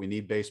for it. We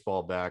need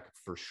baseball back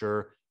for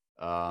sure.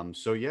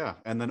 So yeah,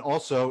 and then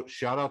also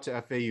shout out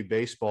to FAU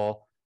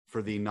baseball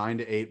for the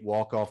 9-8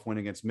 walk-off win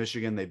against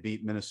Michigan. They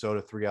beat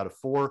Minnesota 3 out of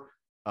 4.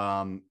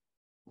 And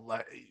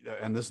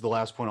this is the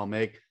last point I'll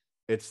make.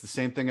 It's the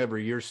same thing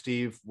every year,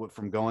 Steve,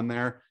 from going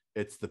there.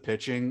 It's the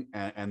pitching,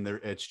 and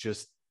it's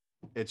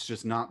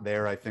just not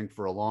there. I think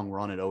for a long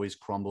run, it always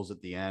crumbles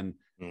at the end.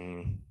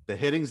 The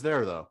hitting's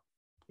there though.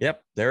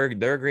 Yep, they're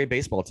a great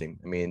baseball team.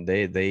 I mean,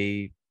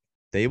 they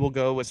will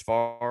go as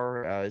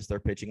far as their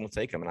pitching will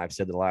take them. And I've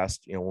said the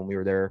last, when we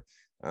were there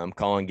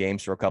calling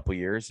games for a couple of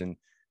years, and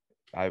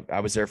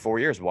I was there 4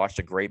 years, watched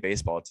a great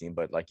baseball team.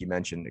 But like you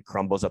mentioned, it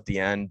crumbles up the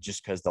end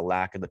just because the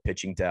lack of the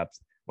pitching depth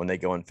when they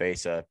go and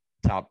face a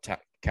top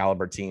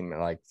caliber team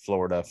like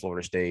Florida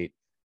State,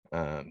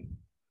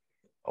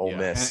 Ole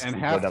Miss. And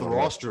half the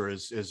roster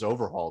is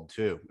overhauled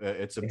too.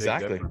 It's a big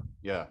difference.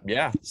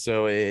 Yeah.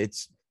 So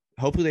it's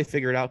hopefully they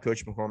figure it out.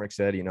 Coach McCormick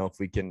said, if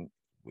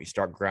we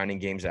start grinding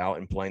games out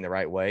and playing the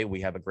right way,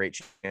 we have a great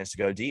chance to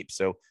go deep.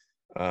 So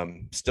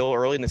still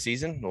early in the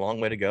season, a long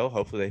way to go.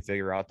 Hopefully they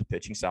figure out the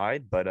pitching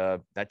side,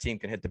 but that team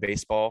can hit the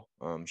baseball.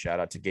 Shout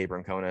out to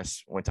Gabriel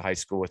Rincones. Went to high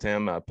school with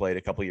him, played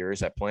a couple of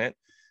years at Plant.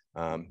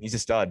 He's a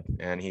stud,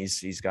 and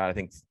he's got, I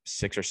think,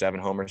 6 or 7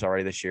 homers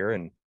already this year.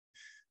 And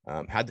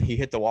he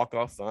hit the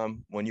walk-off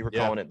when you were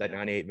calling it that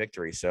 9-8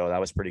 victory. So that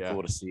was pretty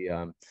cool to see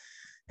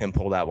him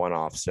pull that one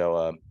off.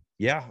 So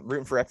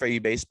rooting for FAU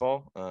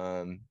baseball.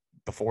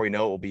 Before we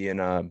know it, we'll be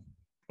in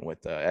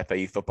with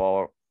FAU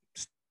football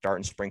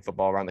starting spring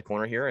football around the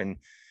corner here, and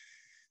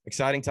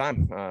exciting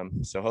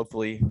time. So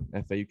hopefully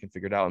FAU can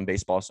figure it out on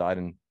baseball side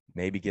and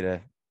maybe get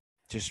a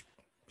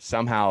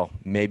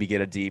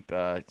deep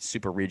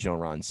super regional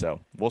run. So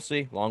we'll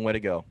see. Long way to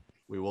go.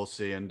 We will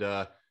see. And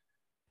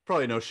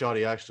probably no shot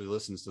he actually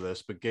listens to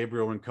this, but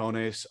Gabriel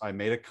Rincones, I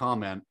made a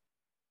comment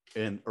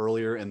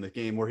earlier in the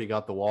game where he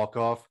got the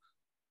walk-off.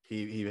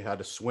 He had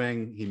to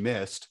swing, he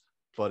missed,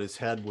 but his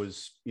head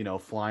was,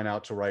 flying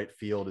out to right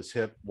field, his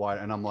hip wide.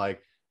 And I'm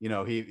like,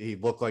 he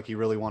looked like he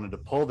really wanted to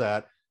pull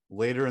that.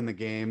 Later in the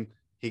game,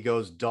 he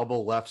goes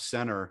double left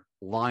center,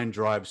 line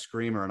drive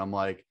screamer. And I'm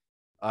like,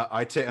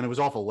 and it was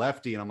off a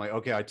lefty. And I'm like,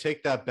 okay, I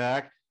take that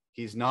back.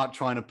 He's not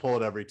trying to pull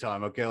it every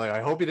time. Okay. Like,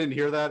 I hope he didn't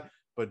hear that,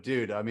 but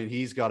dude, I mean,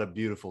 he's got a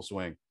beautiful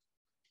swing.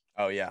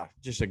 Oh yeah.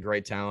 Just a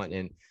great talent.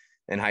 And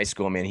in high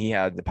school, I mean, he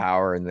had the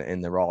power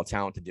and the raw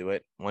talent to do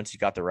it. Once he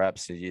got the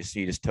reps, he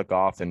just took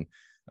off. And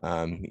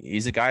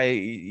he's a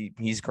guy,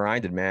 he's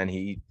grinded, man.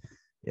 He,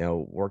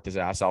 worked his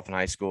ass off in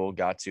high school,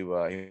 he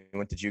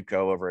went to JUCO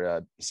over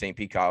at St.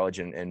 Pete College,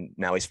 and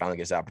now he's finally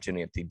gets the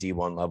opportunity at the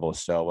D1 level.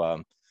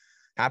 So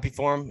happy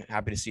for him,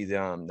 happy to see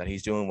that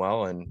he's doing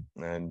well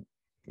and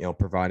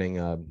providing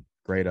a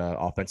great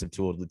offensive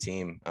tool to the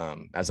team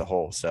as a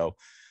whole. So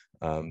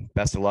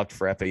best of luck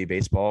for FAU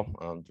baseball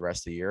the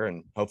rest of the year,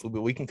 and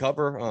hopefully we can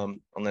cover on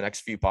the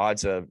next few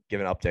pods,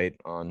 give an update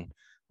on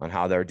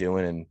how they're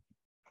doing,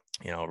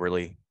 and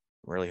really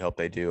hope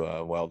they do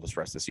well this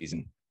rest of the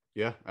season.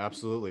 Yeah,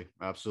 absolutely.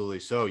 Absolutely.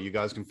 So you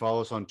guys can follow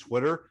us on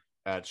Twitter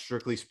at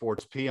Strictly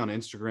Sports P, on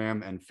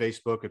Instagram and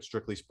Facebook at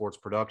Strictly Sports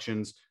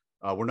Productions.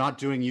 We're not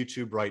doing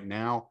YouTube right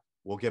now.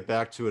 We'll get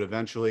back to it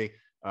eventually.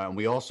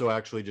 We also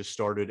actually just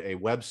started a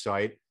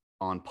website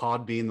on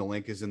Podbean. The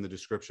link is in the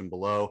description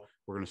below.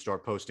 We're going to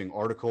start posting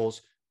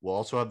articles. We'll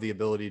also have the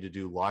ability to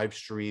do live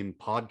stream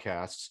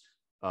podcasts,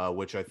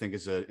 which I think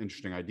is an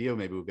interesting idea.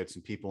 Maybe we'll get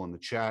some people in the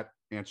chat,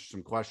 answer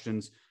some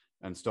questions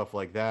and stuff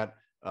like that.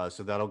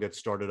 So that'll get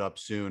started up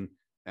soon.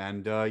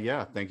 And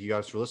thank you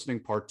guys for listening.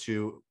 Part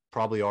 2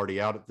 probably already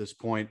out at this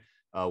point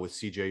with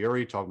CJ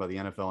Ure talking about the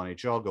NFL,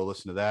 NHL. Go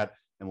listen to that.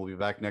 And we'll be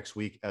back next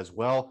week as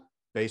well.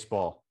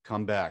 Baseball,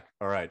 come back.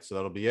 All right. So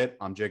that'll be it.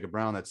 I'm Jacob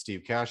Brown. That's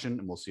Steve Cashin.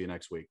 And we'll see you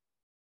next week.